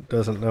Spot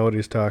doesn't know what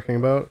he's talking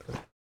about,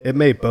 it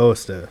may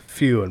boast a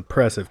few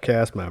impressive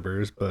cast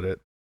members, but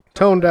its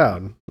toned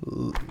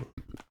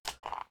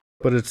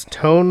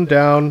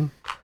down,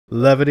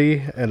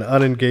 levity and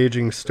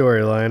unengaging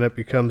storyline, it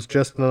becomes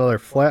just another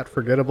flat,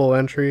 forgettable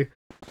entry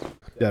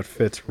that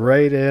fits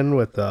right in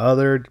with the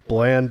other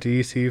bland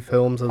DC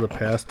films of the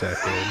past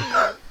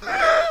decade.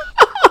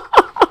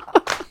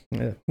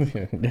 Yeah.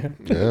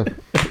 Yeah.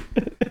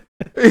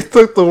 He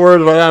took the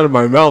words right out of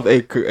my mouth.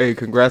 Hey,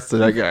 congrats to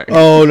that guy.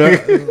 Oh, no.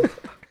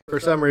 For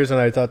some reason,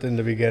 I thought in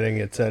the beginning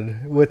it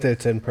said, with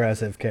its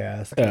impressive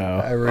cast. Oh.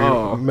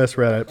 I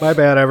misread it. My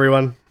bad,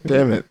 everyone.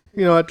 Damn it.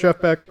 You know what,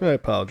 Jeff Beck? I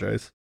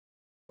apologize.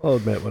 I'll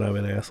admit when I'm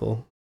an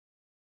asshole.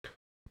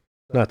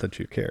 Not that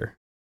you care.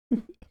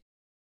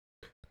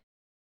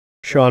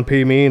 Sean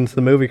P. Means,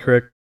 the movie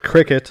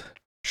Cricket.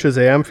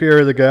 Shazam! Fear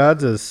of the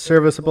Gods is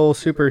serviceable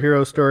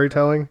superhero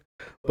storytelling,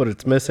 but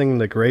it's missing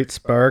the great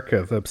spark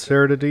of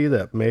absurdity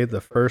that made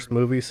the first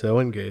movie so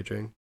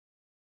engaging.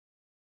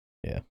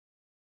 Yeah.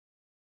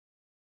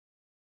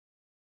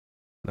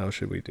 Now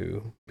should we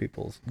do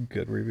people's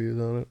good reviews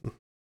on it?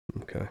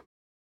 Okay.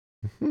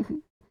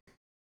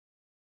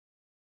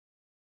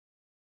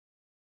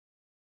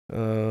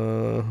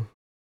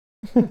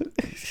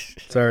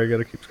 Sorry,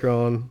 gotta keep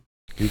scrolling.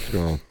 Keep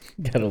going.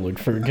 Gotta look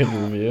for a good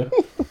review.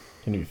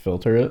 Can you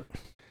filter it?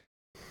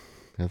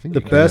 I think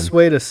The best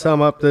way to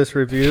sum up this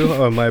review...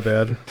 Oh, my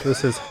bad.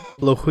 This is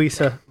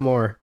Louisa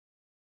Moore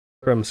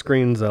from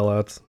Screen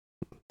Zealots.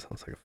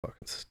 Sounds like a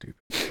fucking stupid...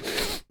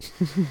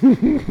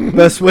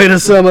 Best way to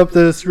sum up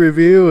this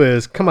review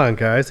is, come on,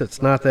 guys,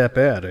 it's not that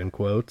bad, in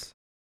quotes.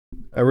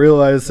 I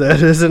realize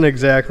that isn't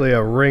exactly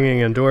a ringing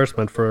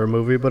endorsement for a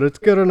movie, but it's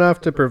good enough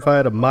to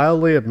provide a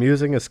mildly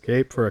amusing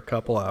escape for a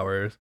couple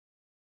hours.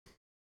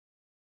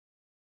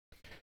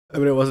 I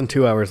mean, it wasn't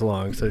 2 hours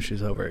long, so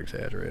she's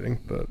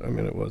over-exaggerating, but, I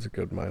mean, it was a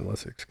good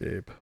mindless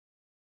escape.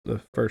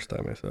 The first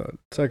time I saw it.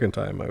 Second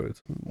time, I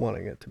was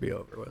wanting it to be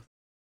over with.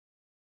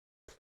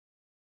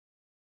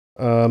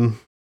 I'm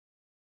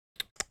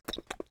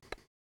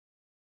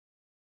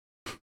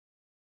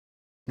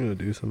gonna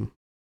do some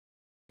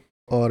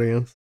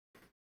audience.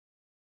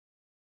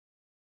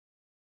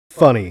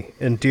 Funny,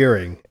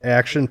 endearing,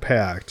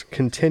 action-packed,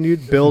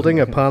 continued building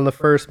upon the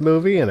first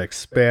movie and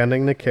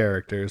expanding the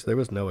characters. There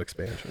was no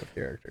expansion of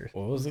characters.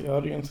 What was the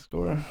audience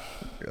score?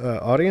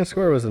 Audience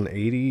score was an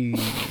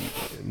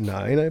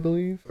 89, I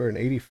believe, or an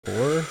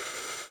 84,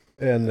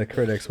 and the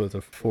critics was a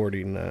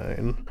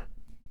 49.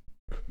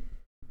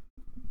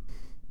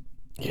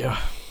 Yeah.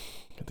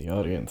 Get the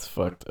audience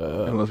fucked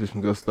That up. must be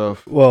some good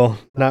stuff. Well,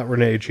 not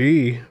Renee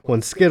G.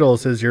 When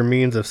Skittles is your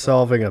means of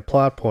solving a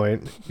plot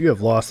point, you have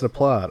lost the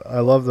plot. I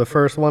love the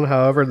first one,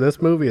 however, this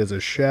movie is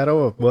a shadow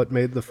of what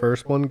made the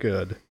first one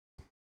good.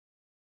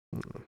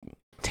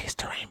 Taste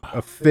the rainbow.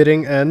 A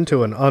fitting end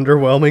to an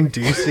underwhelming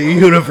DC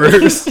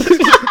universe.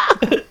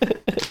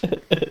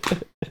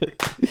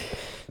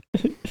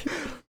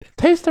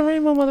 Taste the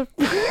rainbow, mother.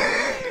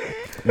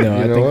 No, You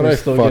I know think what we're I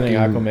still getting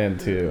fucking- Aquaman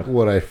 2.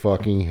 What I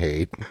fucking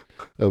hate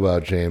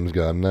about James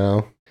Gunn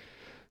now.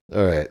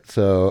 All right,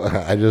 so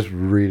I just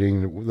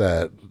reading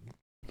that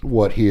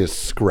what he has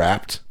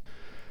scrapped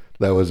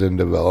that was in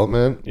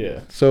development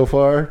Yeah. so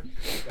far.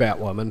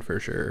 Batwoman, for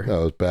sure. That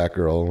was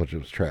Batgirl, which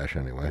was trash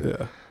anyway.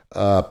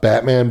 Yeah.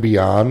 Batman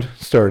Beyond,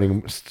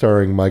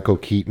 starring Michael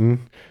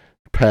Keaton,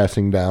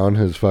 passing down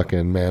his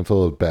fucking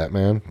mantle of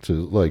Batman to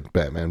like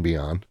Batman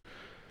Beyond.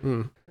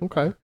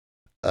 Okay.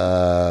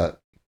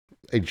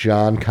 A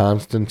John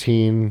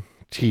Constantine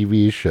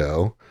TV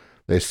show.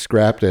 They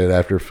scrapped it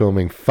after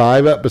filming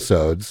 5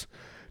 episodes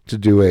to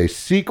do a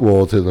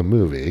sequel to the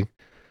movie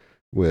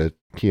with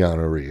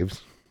Keanu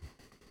Reeves.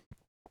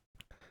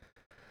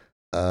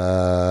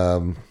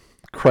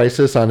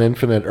 Crisis on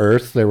Infinite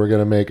Earths. They were going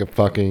to make a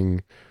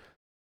fucking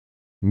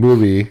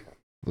movie,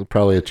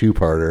 probably a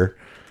 2-parter.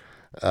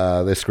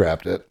 They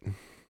scrapped it.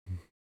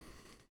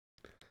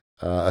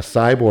 A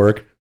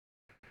Cyborg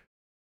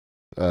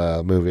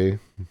movie.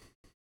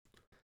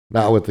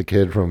 Not with the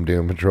kid from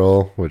Doom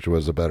Patrol, which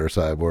was a better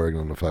cyborg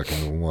than the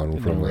fucking one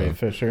From from Ray the...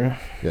 Fisher.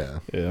 Yeah.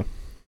 Yeah.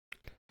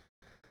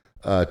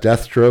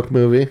 Deathstroke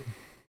movie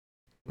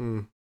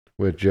Mm.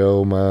 with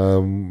Joe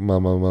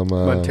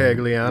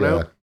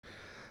Montagliano?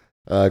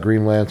 Yeah.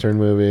 Green Lantern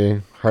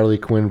movie. Harley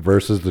Quinn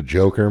versus the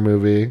Joker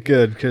movie.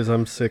 Good, because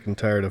I'm sick and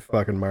tired of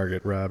fucking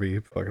Margot Robbie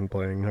fucking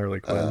playing Harley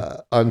Quinn.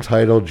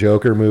 Untitled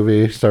Joker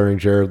movie starring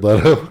Jared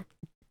Leto.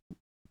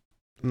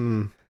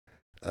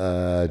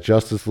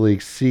 Justice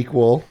League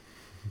sequel.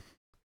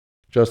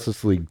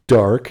 Justice League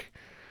Dark.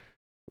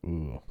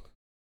 Ooh.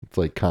 It's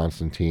like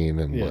Constantine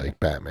and Yeah. like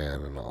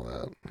Batman and all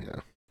that. Yeah.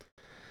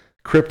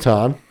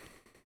 Krypton.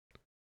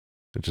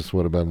 It just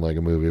would have been like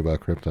a movie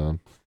about Krypton.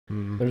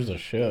 There's a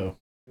show.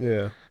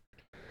 Yeah.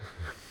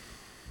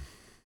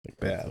 Like,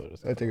 Bad.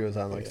 episodes. I think it was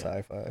on like Yeah.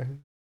 Sci-Fi.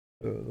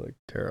 It was like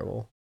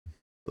terrible.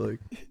 Like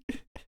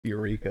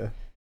Eureka.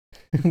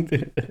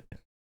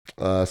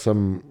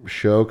 Some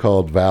show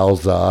called Val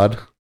Zod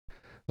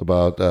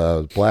about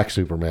Black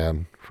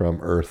Superman from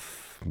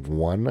Earth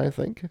 1, I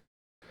think.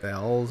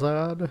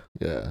 Balzad?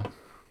 Yeah.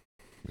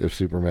 If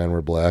Superman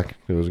were black,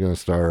 it was going to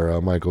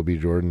star Michael B.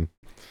 Jordan.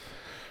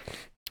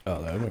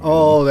 Oh, that would be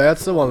Oh,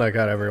 that's the one that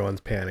got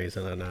everyone's panties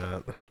in a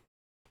knot.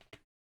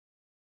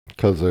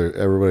 Because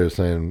everybody was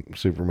saying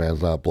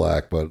Superman's not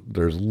black, but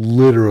there's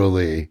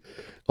literally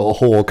a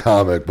whole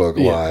comic book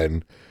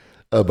line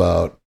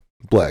about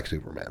Black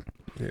Superman.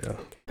 Yeah.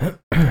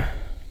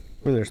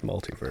 Well, there's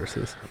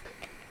multiverses.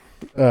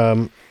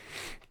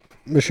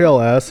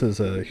 Michelle S. is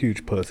a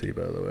huge pussy,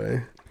 by the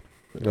way.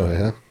 Oh,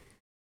 yeah?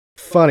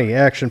 Funny,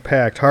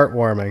 action-packed,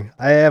 heartwarming.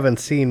 I haven't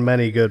seen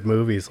many good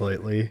movies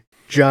lately.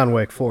 John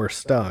Wick 4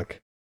 stunk.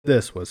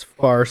 This was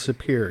far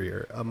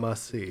superior. A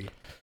must-see.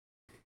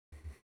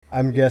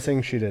 I'm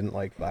guessing she didn't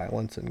like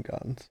violence and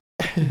guns.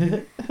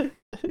 And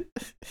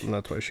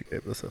that's why she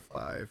gave this a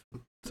 5.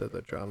 Said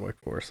that John Wick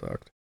 4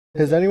 sucked.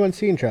 Has anyone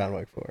seen John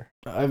Wick 4?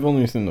 I've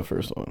only seen the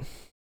first one.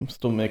 I'm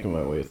still making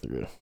my way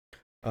through.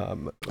 I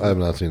have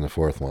not seen the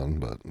fourth one,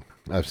 but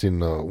I've seen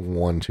the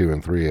 1, 2,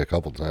 and 3 a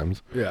couple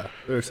times. Yeah,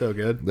 they're so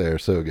good. They're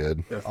so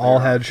good. All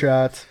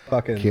headshots.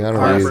 Fucking Keanu Reeves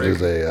heartbreak.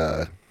 is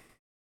a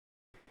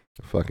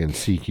fucking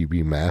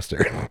CQB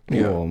master.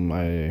 Yeah. Well,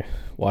 my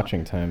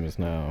watching time is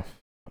now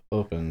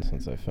open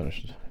since I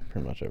finished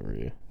pretty much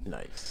every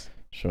Nice.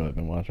 show I've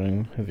been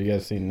watching. Have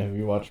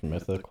you watched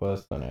Mythic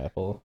Quest on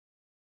Apple?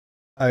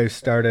 I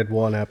started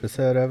one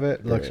episode of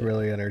it. Looks Great.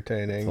 really It's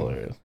entertaining.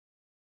 hilarious.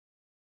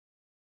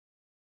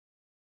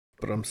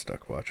 But I'm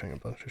stuck watching a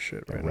bunch of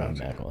shit right Rob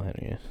now.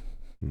 McElhenney.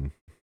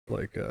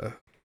 Like a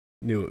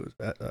new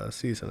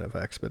season of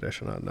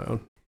Expedition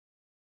Unknown.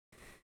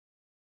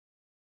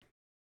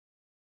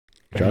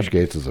 Josh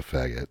Gates is a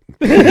faggot.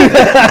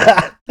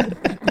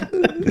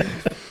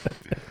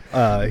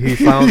 He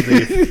found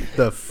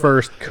the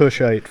first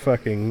Cushite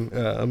fucking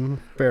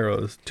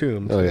pharaoh's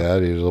tomb. Oh, yeah?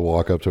 He just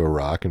walk up to a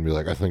rock and be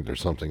like, I think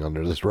there's something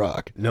under this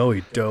rock. No,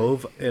 he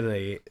dove in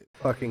a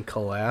fucking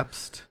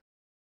collapsed,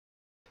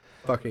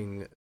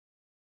 fucking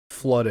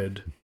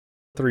flooded,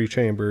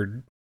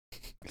 3-chambered,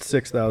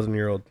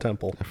 6,000-year-old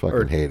temple. I fucking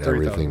Or hate 3,000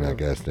 everything that year-old.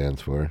 guy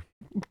stands for.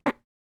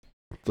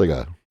 It's like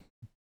a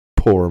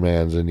poor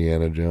man's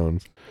Indiana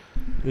Jones.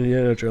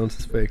 Indiana Jones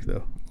is fake,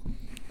 though.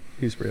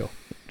 He's real.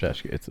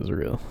 Josh Gates is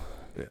real.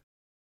 Yeah.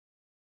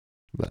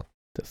 Well.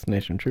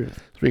 Destination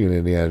Truth. Speaking of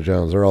Indiana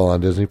Jones, they're all on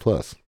Disney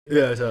Plus.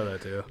 Yeah, I saw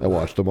that, too. I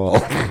watched them all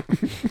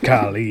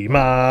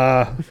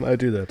Kalima. I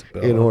do that to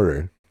Bella. in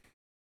order.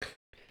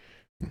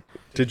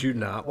 Did you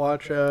not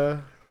watch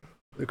The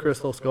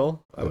Crystal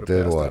Skull? I would've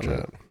did passed watch on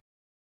it.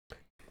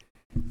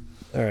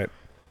 that. All right.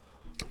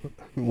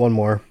 One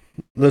more.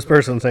 This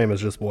person's name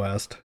is just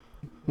West.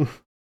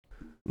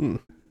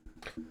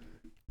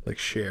 Like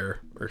Cher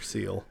or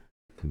Seal.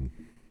 Hmm.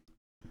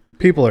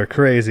 People are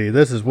crazy.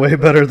 This is way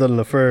better than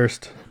the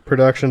first.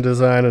 Production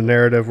design and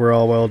narrative were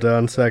all well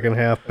done. Second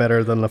half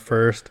better than the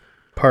first.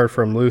 Apart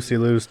from Lucy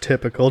Liu's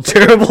typical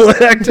terrible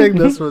acting,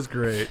 this was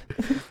great.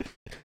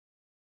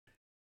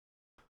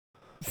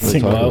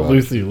 Single talking out about?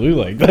 Lucy Liu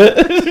like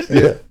that.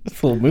 Yeah. This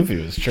whole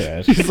movie was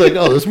trash. She's like,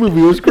 oh, this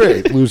movie was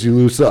great. Lucy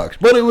Liu sucks,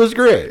 but it was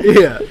great.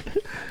 Yeah.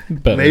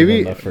 Better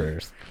Maybe- than the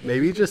first.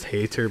 Maybe he just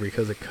hates her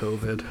because of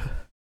COVID.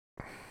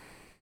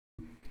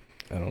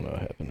 I don't know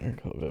what happened to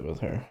her COVID with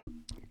her.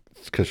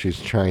 It's because she's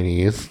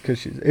Chinese. Because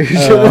she's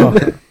Oh.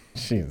 Asian.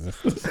 Jesus.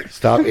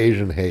 Stop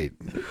Asian hate.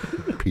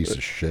 Piece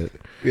of shit.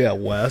 Yeah,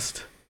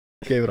 West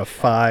gave it a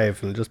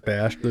 5 and just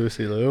bashed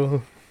Lucy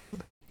Liu.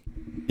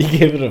 You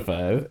gave it a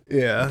 5?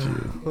 Yeah,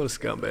 what a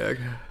scumbag.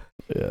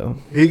 Yeah.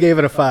 He gave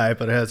it a 5,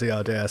 but has the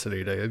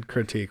audacity to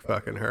critique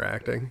fucking her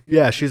acting.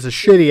 Yeah, she's a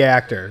shitty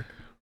actor.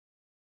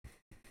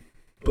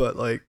 But,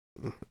 like,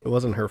 it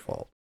wasn't her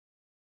fault.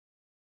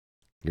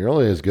 You're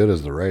only as good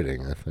as the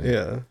writing, I think.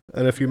 Yeah.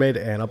 And if you made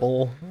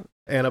Annabelle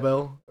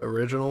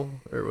original,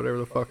 or whatever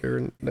the fuck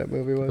that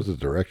movie That was was. the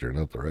director,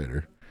 not the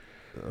writer.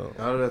 Oh.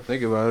 Now that I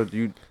think about it,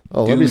 you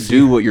Oh, let me see.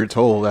 do what you're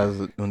told.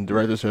 When the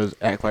director says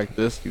act like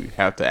this, you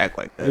have to act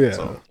like that. Yeah.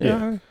 So,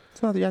 Yeah.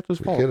 it's not the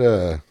actor's We fault.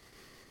 could,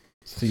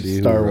 See, See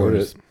who Star wrote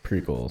Wars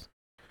prequels.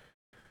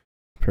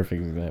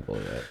 perfect example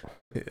of that.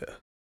 Yeah.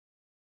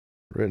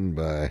 Written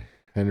by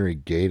Henry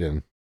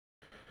Gayden.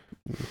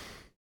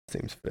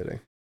 Seems fitting.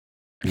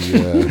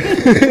 Yeah.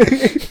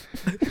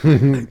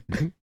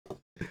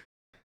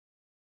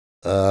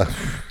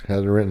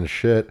 Hasn't written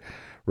shit.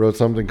 Wrote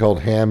something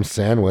called Ham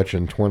Sandwich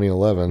in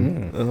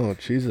 2011. Oh,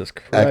 Jesus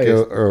Christ.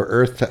 Echo or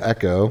Earth to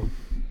Echo.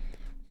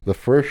 The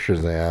first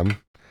Shazam.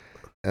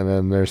 And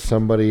then there's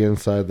somebody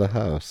inside the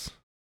house.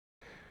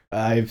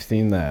 I've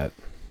seen that,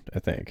 I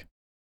think.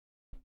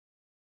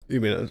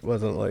 You mean it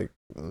wasn't like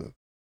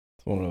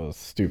It's one of those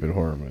stupid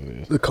horror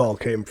movies. the call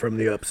came from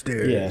the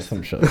upstairs? Yeah,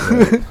 some shit like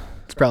that.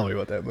 It's probably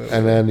what that movie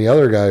And then the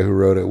other guy who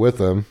wrote it with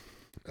him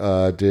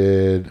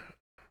did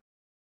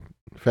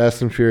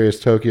Fast and Furious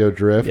Tokyo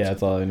Drift. Yeah,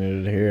 that's all I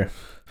needed to hear.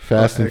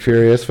 Fast and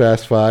Furious,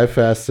 Fast 5,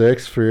 Fast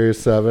 6,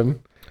 Furious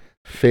 7,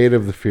 Fate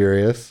of the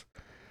Furious,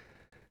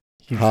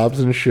 He's Hobbs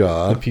and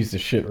Shaw. a piece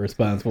of shit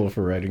responsible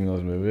for writing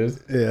those movies.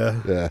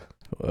 Yeah. Yeah.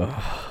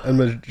 Ugh. And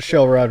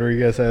Michelle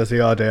Rodriguez has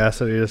the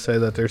audacity to say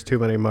that there's too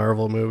many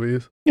Marvel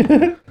movies.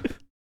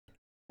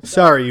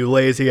 Sorry, you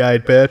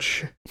lazy-eyed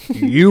bitch.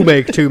 You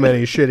make too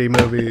many shitty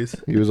movies.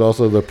 He was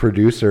also the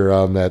producer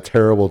on that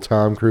terrible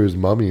Tom Cruise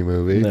Mummy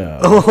movie. No.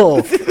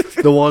 Oh,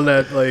 the one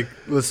that like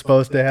was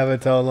supposed to have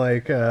its own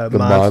like Monsterverse?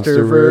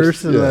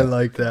 Monsterverse, and Yeah. then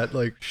like that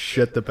like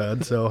shit the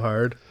bed so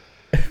hard.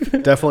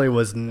 Definitely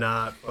was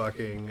not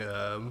fucking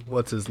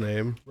what's his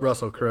name?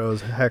 Russell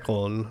Crowe's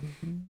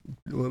heckling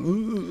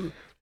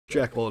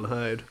Jekyll and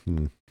Hyde.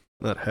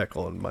 Not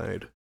Heckle and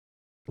Hyde.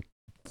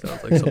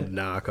 Sounds like some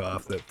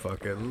knockoff that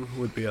fucking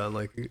would be on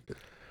like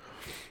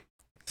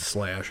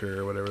Slasher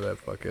or whatever that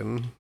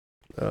fucking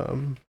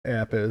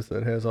app is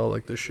that has all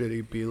like the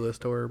shitty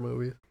B-list horror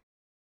movies.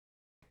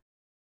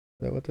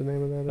 Is that what the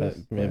name of that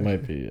is? It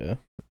might be, yeah.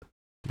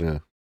 Yeah.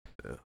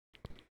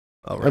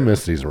 All I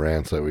miss these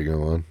rants that we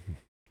go on.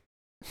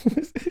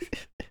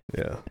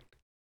 Yeah.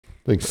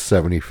 I think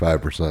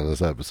 75% of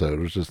this episode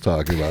was just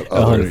talking about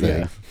 100, other yeah.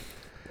 things.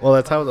 Well,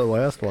 that's how the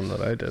last one that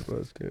I did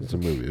was, dude. This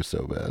movie was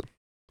so bad.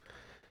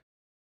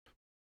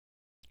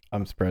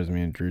 I'm surprised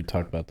me and Drew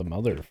talked about The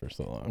Mother for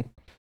so long.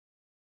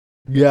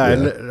 Yeah, Yeah.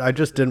 and I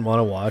just didn't want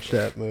to watch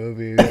that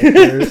movie.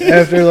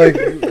 After like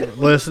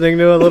listening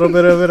to a little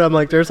bit of it, I'm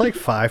like, there's like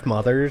 5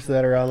 mothers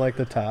that are on like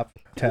the top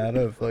 10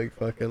 of like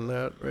fucking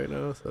that right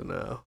now. So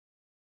no.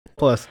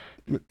 Plus,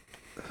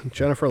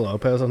 Jennifer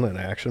Lopez on an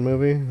action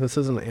movie. This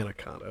isn't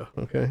Anaconda,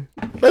 okay?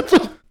 That's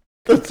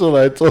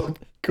what I told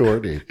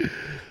Courtney.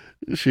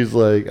 She's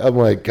like, I'm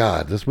like,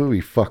 God, this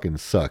movie fucking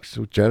sucks.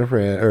 Jennifer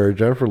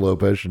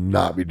Lopez should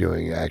not be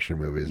doing action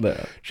movies.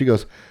 No. She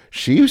goes,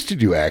 she used to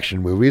do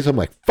action movies. I'm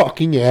like,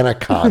 fucking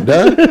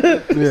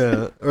Anaconda.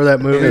 Yeah, or that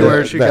movie Yeah,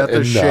 where she that got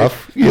the shit.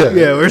 enough. Yeah.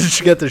 Yeah, where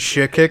she got the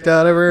shit kicked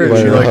out of her, and By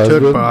she her like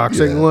husband? took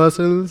boxing Yeah.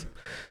 lessons.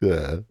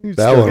 Yeah, You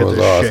that still one get was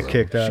the shit awesome.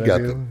 kicked out She of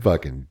got you. the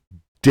fucking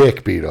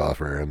dick beat off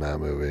her in that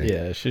movie.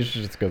 Yeah, she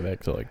should just go back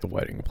to like The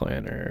Wedding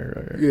Planner.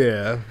 Or,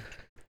 Yeah,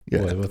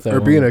 Yeah. what's that Or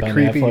one being with a Ben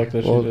creepy- Affleck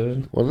that Well, she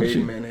did?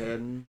 wasn't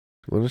Manhattan.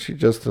 she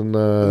just in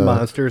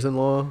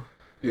Monsters-in-Law.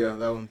 Yeah,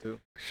 that one too.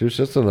 she was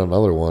just in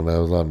another one that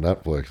was on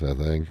Netflix, I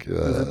think.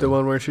 Is it the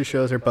one where she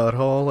shows her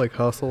butthole, like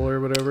Hustle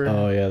or whatever?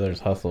 Oh yeah, there's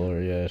Hustle. Or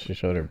yeah, she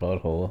showed her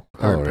butthole.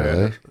 Oh,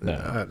 really?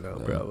 No.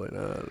 No, probably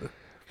not.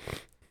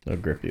 No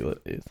grippy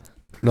lippies.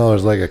 No,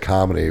 there's like a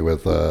comedy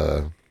with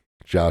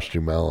Josh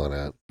Duhamel in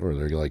it, where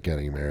they're like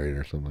getting married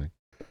or something.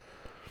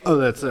 Oh,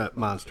 that's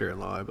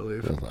Monster-in-Law, I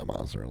believe. That's not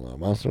Monster-in-Law.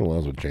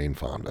 Monster-in-Law's with Jane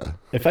Fonda.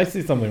 If I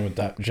see something with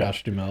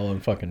Josh Duhamel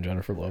and fucking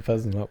Jennifer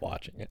Lopez, I'm not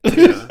watching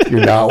it.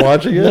 You're not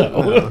watching it?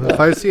 No. If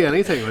I see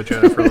anything with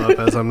Jennifer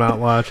Lopez, I'm not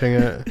watching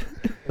it.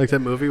 Like that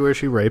movie where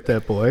she raped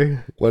that boy.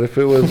 What if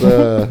it was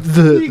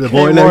The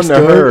boy Came next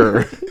on to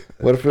door. her.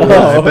 what if it was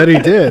I bet he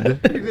did.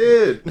 He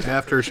did.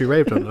 After she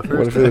raped him the what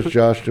first if it was time.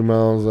 Josh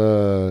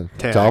Duhamel's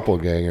Tag.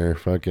 doppelganger,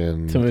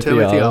 fucking Timothy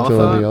Timothy Oliphant.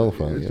 Timothy Oliphant?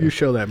 Oliphant? Yeah. You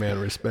show that man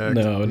respect.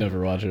 No, I would never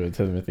watch it with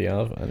Timothy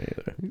Oliphant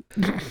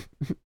either.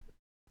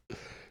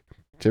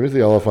 Timothy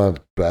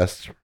Oliphant's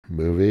best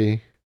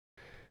movie.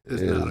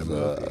 It's not a is,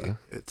 movie.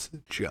 It's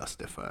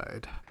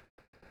Justified.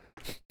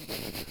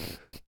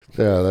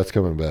 Yeah, that's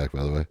coming back,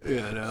 by the way.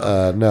 Yeah, I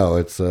know. No,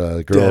 it's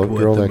Girl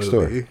Deadwood, the Next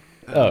Door. movie.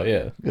 Oh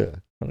yeah, Yeah,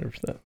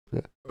 100%.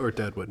 Or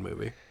Deadwood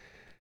movie.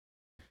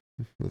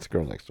 it's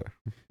Girl Next Door.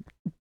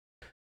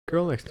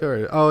 Girl Next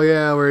Door. Oh,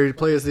 yeah, where he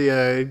plays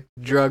the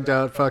drugged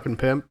out fucking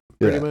pimp,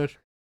 pretty Yeah. much.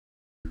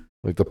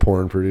 Like the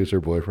porn producer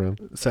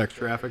boyfriend. Sex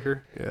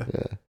trafficker. Yeah.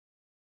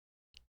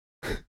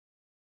 Yeah.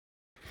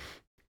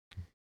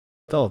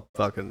 It's all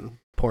fucking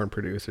porn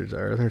producers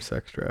are. They're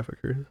sex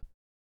traffickers.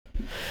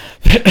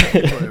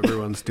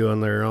 Everyone's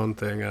doing their own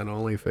thing on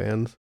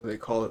OnlyFans. They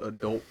call it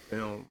adult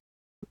film.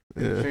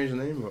 They Yeah. changed the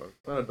name of it.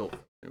 It's not adult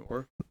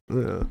anymore.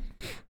 Yeah.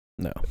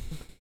 No.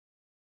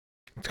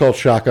 It's called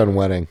Shotgun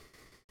Wedding.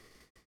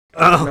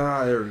 Oh.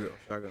 Nah, there we go.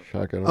 Shotgun.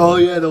 Shotgun Oh,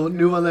 Wedding. yeah, the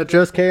new one that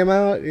just came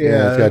out? Yeah,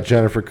 Yeah. it's got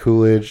Jennifer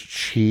Coolidge,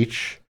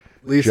 Cheech,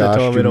 Lisa Josh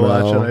told me to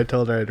watch it. Duhamel. I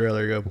told her I'd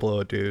rather go blow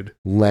a dude.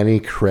 Lenny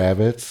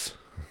Kravitz.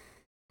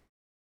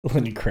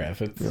 Lenny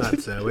Kravitz. Not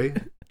Zoe.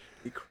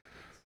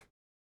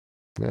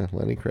 Yeah,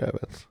 Lenny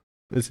Kravitz.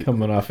 Is he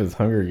Coming off his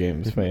Hunger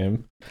Games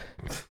fame.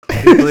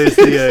 plays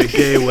the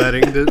gay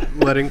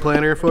wedding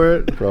planner for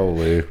it?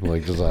 Probably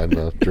like designed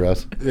the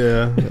dress.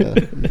 Yeah.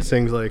 Yeah.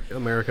 Sings like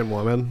American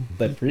Woman.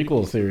 That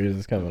prequel series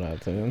is coming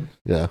out soon.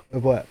 Yeah.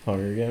 Of what?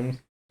 Hunger Games.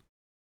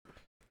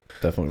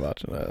 Definitely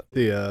watching that.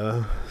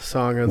 The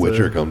song of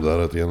Witcher the comes out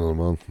at the end of the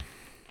month.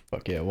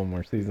 Fuck yeah, one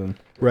more season.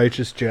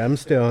 Righteous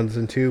Gemstones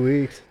in 2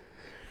 weeks.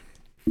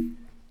 Do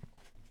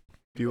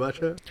you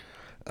watch it?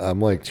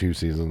 I'm like 2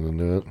 seasons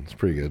into it. It's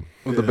pretty good.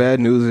 Well, the bad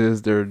news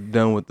is they're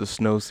done with the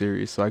Snow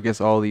series, so I guess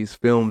all these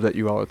films that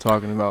you all are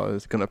talking about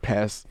is gonna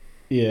pass.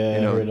 Yeah,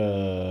 You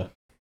know-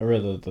 I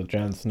read that the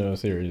Jon Snow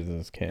series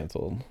is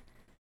canceled.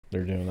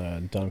 They're doing a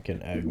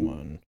Duncan Egg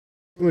one.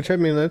 Which, I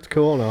mean, that's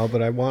cool and all,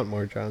 but I want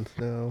more Jon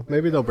Snow.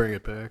 Maybe they'll bring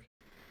it back.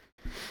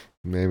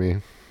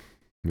 Maybe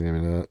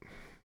not.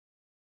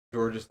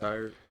 George is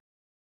tired.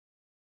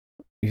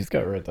 He's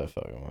got rid of that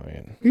fucking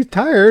line. He's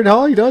tired.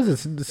 All he does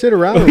is sit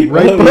around and He's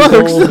write a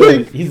books. little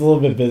bit- he's a little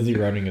bit busy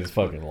running his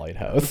fucking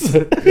lighthouse.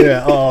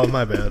 Yeah, oh,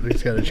 my bad.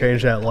 He's got to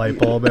change that light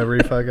bulb every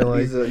fucking,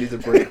 like... Needs a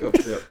break up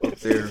there.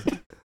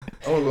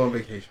 I want to go on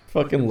vacation.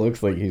 Fucking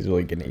looks like he's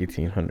like an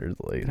 1800s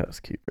lighthouse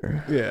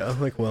keeper. Yeah,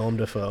 like Willem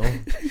Dafoe.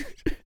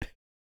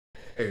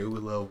 Hey, we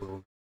love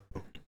Will.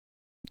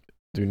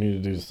 Do we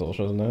need to do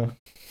socials now?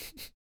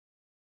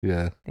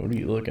 Yeah. What are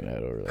you looking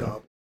at over there?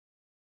 God.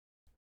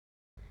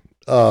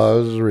 I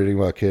was just reading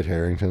about Kit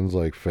Harington's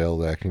like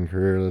failed acting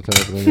career that's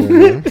happening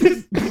right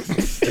now.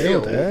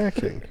 Failed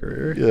acting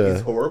career. Yeah.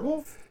 He's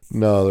horrible.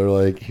 No, they're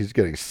like he's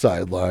getting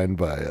sidelined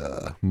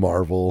by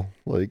Marvel,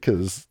 like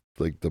because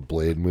like the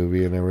Blade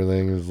movie and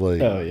everything is like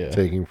Oh yeah.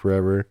 taking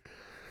forever.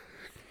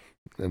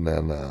 And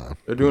then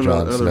They're doing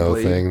Jon another Snow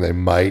Blade. thing, they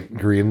might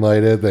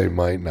greenlight it, they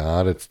might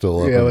not. It's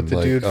still up Yeah, in, with the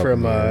like, dude up from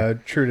in the air.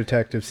 True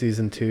Detective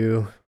Season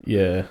 2.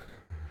 Yeah.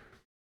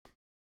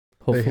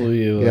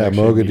 Hopefully it'll Yeah,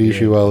 actually be Mogadishu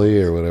good.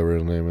 Ali or whatever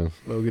his name is.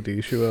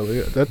 Mogadishu. Ali.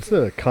 That's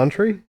the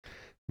country?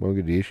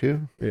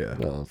 Mogadishu? Yeah,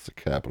 No, it's the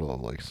capital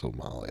of like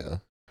Somalia.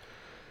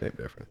 same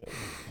difference.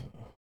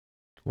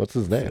 What's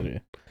his name?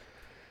 City.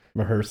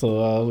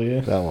 Mahershala Ali.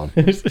 That one.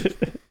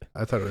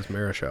 I thought it was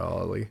Marishal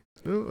Ali.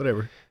 Oh,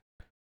 whatever.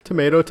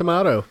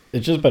 Tomato. It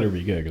just better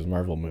be good because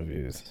Marvel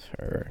movies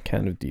are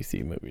kind of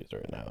DC movies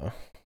right now.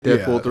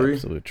 Deadpool Yeah, 3.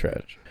 Absolute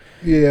trash.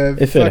 Yeah.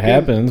 If it fucking-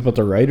 happens, but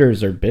the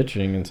writers are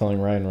bitching and telling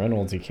Ryan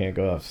Reynolds he can't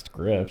go off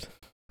script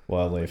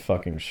while they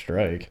fucking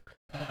strike.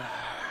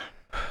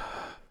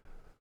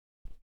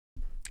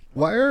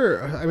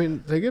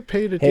 they get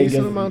paid a Hey,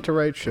 decent guess- amount to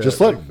write shit.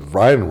 Just let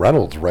Ryan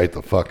Reynolds write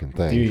the fucking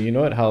thing. Dude, you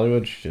know what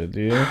Hollywood should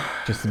do?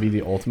 Just to be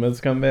the ultimate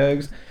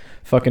scumbags?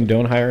 Fucking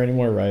don't hire any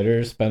more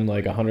writers. Spend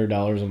like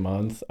 $100 a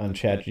month on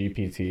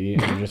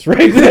ChatGPT and just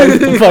write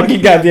the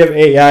fucking goddamn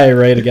AI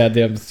write a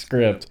goddamn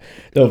script.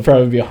 They'll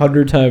probably be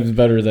 100 times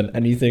better than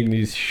anything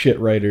these shit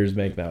writers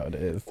make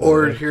nowadays.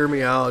 Or hear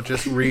me out,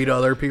 just read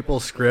other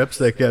people's scripts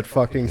that get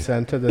fucking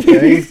sent to the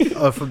thing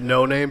of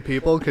no-name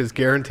people, because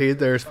guaranteed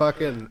there's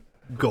fucking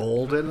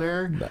gold in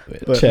there. But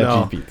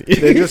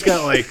ChatGPT. They just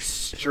got like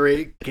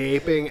straight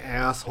gaping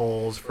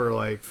assholes for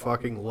like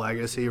fucking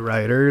legacy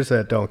writers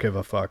that don't give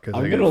a fuck.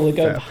 I'm gonna look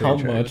up how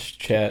much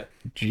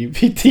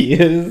ChatGPT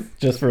is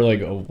just for like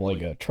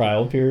a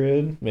trial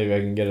period. Maybe I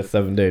can get a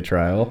 7-day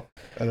trial,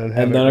 and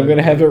then I'm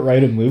gonna have it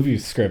write a movie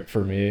script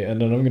for me, and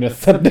then I'm gonna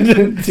send it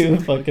into a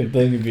fucking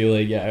thing and be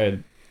like, yeah,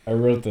 I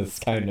wrote this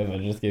kind of. I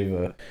just gave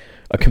a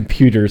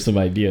computer some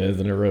ideas,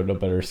 and it wrote a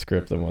better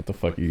script than what the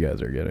fuck you guys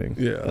are getting.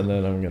 Yeah. And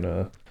then I'm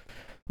gonna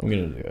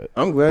do it.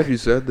 I'm glad you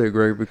said that,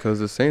 Greg, because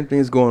the same thing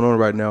is going on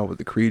right now with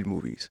the Creed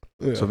movies.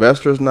 Yeah.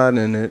 Sylvester's not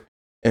in it,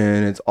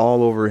 and it's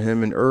all over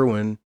him and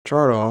Erwin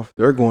Chartoff.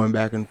 They're going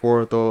back and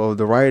forth of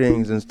the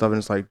writings and stuff, and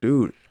it's like,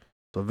 dude,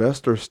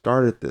 Sylvester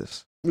started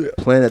this. Yeah.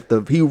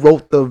 He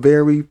wrote the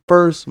very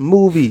first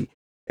movie,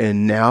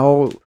 and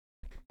now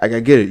I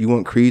get it. You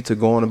want Creed to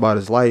go on about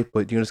his life,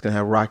 but you're just gonna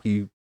have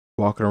Rocky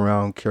walking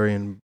around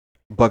carrying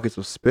buckets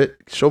of spit.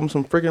 Show him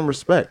some freaking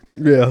respect.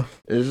 Yeah.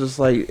 It's just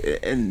like,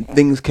 and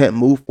things can't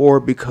move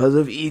forward because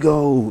of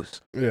egos.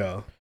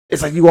 Yeah.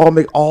 It's like you all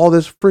make all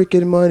this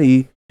freaking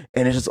money,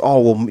 and it's just, oh,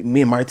 well,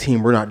 me and my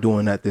team, we're not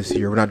doing that this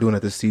year. We're not doing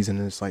that this season.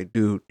 And it's like,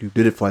 dude, you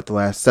did it for like the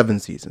last 7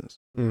 seasons.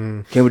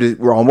 Mm.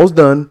 We're almost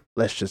done.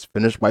 Let's just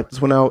wipe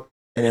this one out,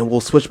 and then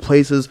we'll switch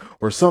places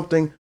or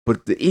something.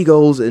 But the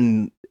egos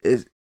and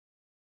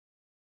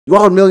you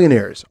all are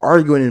millionaires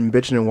arguing and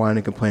bitching and whining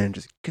and complaining.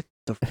 Just get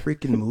the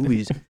freaking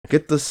movies,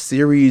 get the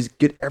series,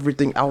 get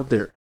everything out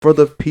there for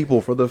the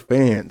people, for the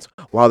fans,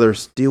 while they're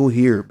still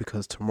here.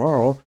 Because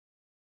tomorrow,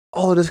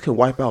 all of this can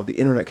wipe out. The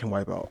internet can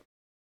wipe out.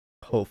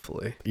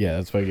 Hopefully. Yeah,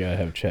 that's why you gotta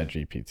have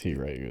ChatGPT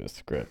write you a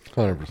script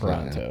 100%.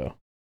 pronto,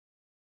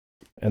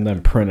 and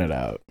then print it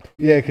out.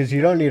 Yeah, because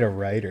you don't need a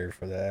writer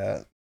for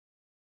that.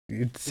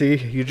 You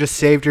just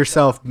saved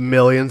yourself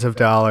millions of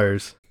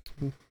dollars.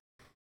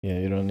 Yeah,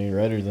 you don't need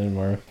writers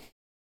anymore.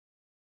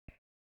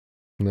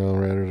 No,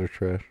 writers are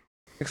trash.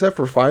 Except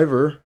for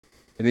Fiverr.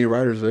 Any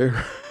writers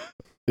there?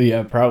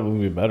 Yeah,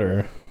 probably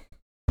better.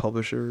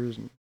 Publishers.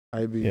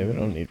 IB. Yeah, we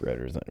don't need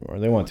writers anymore.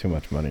 They want too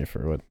much money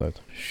for what the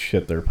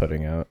shit they're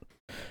putting out.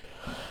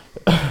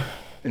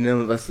 And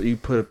then let's say you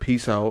put a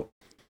piece out,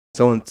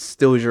 someone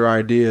steals your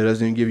idea,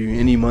 doesn't even give you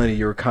any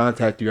money or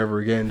contact you ever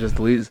again, just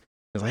deletes.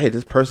 It's like, hey,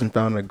 this person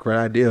found a great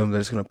idea. I'm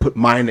just gonna put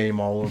my name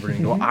all over it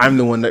and go, I'm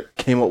the one that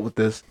came up with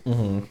this.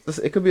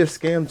 It could be a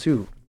scam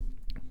too.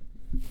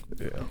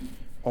 Yeah.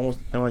 Almost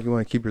kind of like you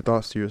want to keep your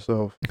thoughts to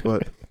yourself,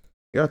 but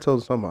you gotta tell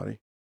somebody.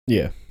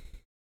 Yeah.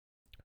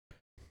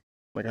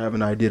 Like, I have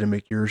an idea to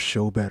make your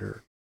show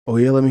better. Oh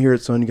yeah, let me hear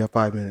it, son. You got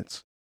 5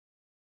 minutes.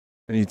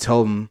 And you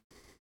tell them,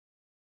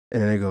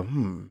 and then they go,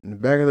 In the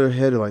back of their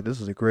head, they're like, this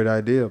is a great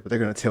idea, but they're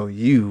gonna tell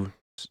you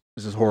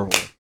this is horrible.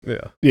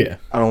 Yeah. Yeah.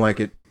 I don't like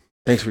it.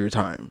 Thanks for your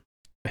time.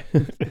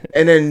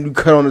 And then you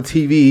cut on the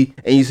TV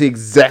and you see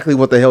exactly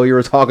what the hell you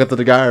were talking to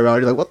the guy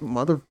about. You're like, what the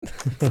mother?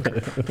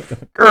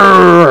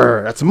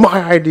 Grrr, that's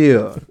my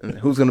idea. And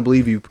who's gonna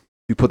believe you?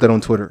 You put that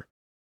on Twitter?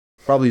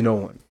 Probably no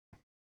one.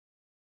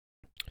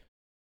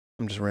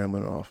 I'm just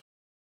rambling off.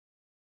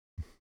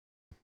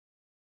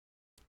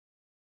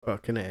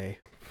 Fucking A.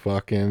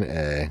 Fucking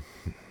A.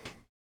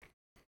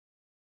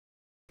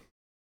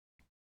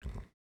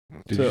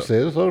 Did you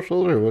say the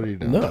social or what are you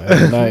doing? No,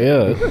 not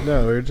yet.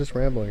 No, we were just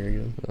rambling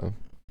again. Oh.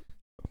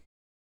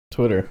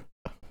 Twitter.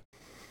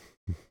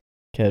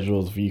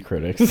 Casuals v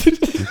critics.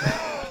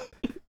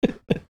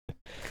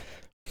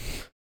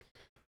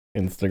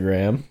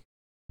 Instagram.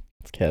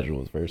 It's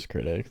casuals versus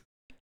critics.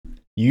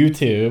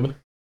 YouTube.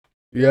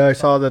 Yeah, I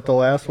saw that the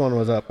last one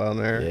was up on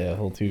there. Yeah,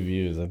 whole 2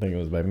 views. I think it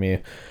was by me.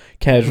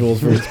 Casuals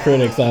versus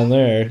critics on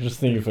there. Just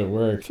think if it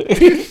worked.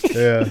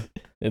 Yeah.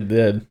 It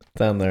did.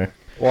 It's on there.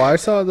 Well, I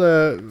saw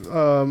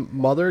the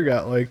Mother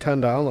got like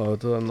 10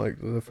 downloads on like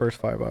the first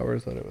 5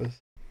 hours that it was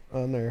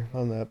on there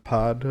on that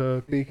Pod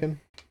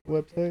Beacon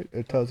website.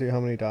 It tells you how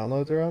many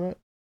downloads are on it.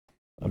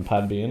 On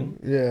Podbean.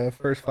 Yeah,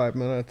 first 5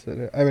 minutes.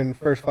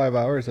 First 5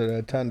 hours it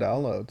had 10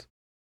 downloads.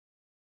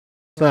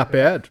 It's not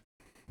bad.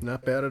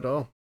 Not bad at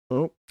all.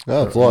 Oh,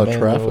 it's a lot of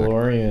traffic.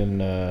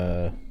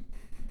 Mandalorian,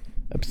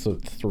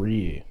 episode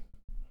 3.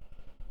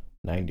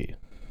 90.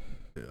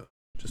 Yeah,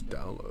 just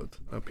downloads.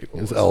 Not people.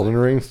 Is listening. Elden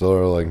Ring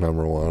still like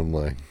number one?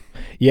 Like,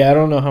 Yeah, I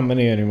don't know how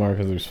many anymore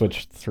because we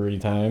switched 3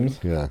 times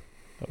yeah.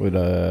 with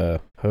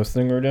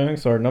hosting we're doing.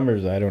 So our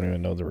numbers, I don't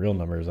even know the real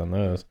numbers on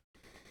those.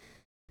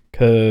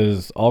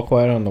 Because All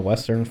Quiet on the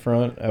Western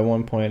Front at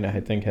one point, I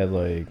think, had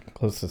like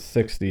close to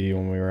 60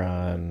 when we were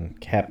on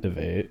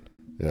Captivate.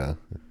 Yeah.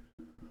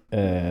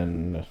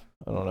 And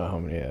I don't know how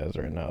many it has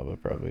right now,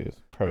 but probably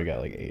got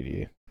like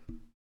 80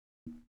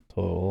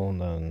 total. And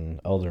then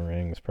Elden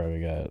Ring's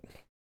probably got,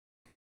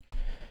 I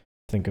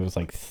think it was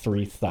like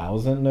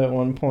 3,000 at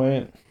one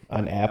point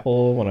on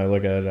Apple. When I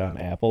look at it on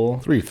Apple,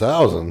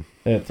 3,000.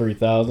 at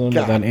 3,000,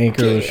 but then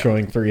Anchor was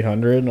showing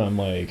 300, and I'm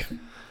like,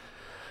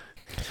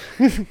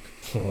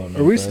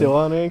 Are we still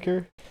on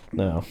Anchor?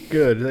 No.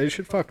 Good. They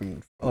should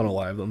fucking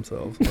unalive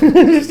themselves.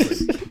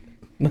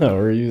 No,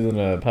 we're using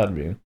a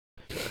Podbean.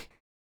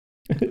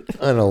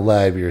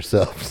 Unalive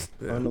yourselves.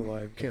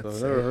 Unalive. Can't I've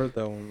say. never heard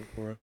that one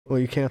before. Well,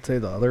 you can't say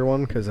the other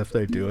one because if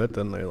they do it,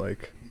 then they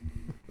like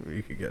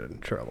you could get in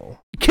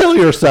trouble. Kill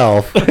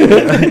yourself.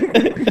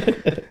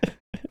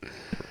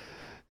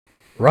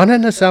 Run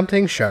into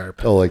something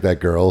sharp. Oh, like that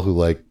girl who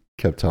like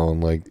kept telling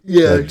like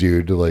Yeah. that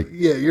dude to like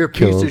Yeah, you're a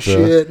kill piece of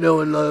himself. shit. No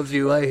one loves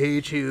you. I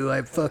hate you.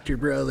 I fucked your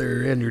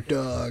brother and your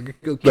dog.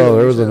 Go kill No,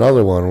 there was yourself.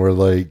 another one where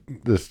like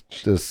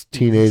this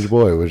teenage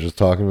boy was just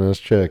talking to this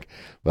chick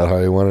about how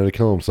he wanted to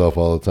kill himself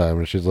all the time,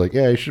 and she's like,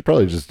 "Yeah, you should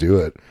probably just do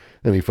it."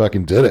 And he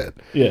fucking did it.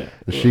 Yeah.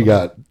 And she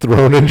got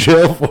thrown in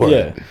jail for Yeah.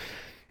 it.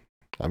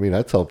 I mean,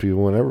 I tell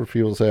people whenever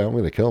people say I'm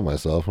going to kill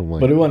myself, I'm like,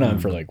 But it went on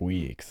for like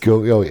weeks.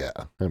 go, oh yeah.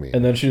 I mean,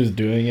 And then she was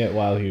doing it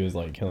while he was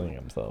like killing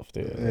himself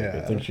too. Like,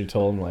 Yeah. I think she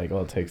told him like,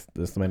 "Oh, it takes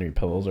this many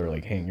pills or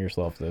like hang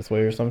yourself this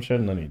way or some shit,"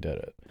 and then he did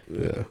it.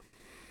 Yeah.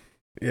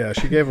 Yeah,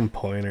 she gave him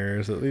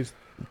pointers. At least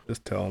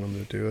just telling them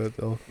to do it.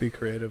 They'll be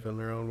creative in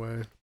their own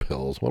way.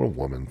 pills. What a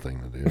woman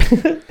thing to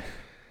do.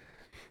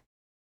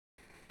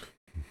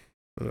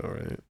 All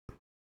right.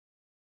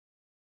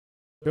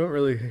 You don't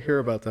really hear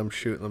about them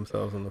shooting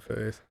themselves in the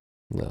face.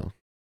 No.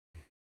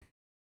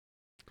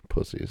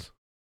 Pussies.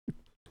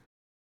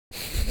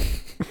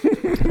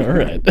 All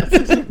right.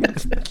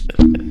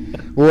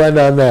 We'll end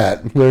on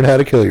that. Learn how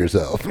to kill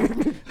yourself.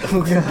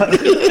 Oh, God.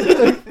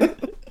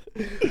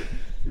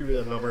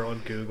 You're the number one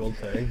Google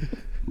thing.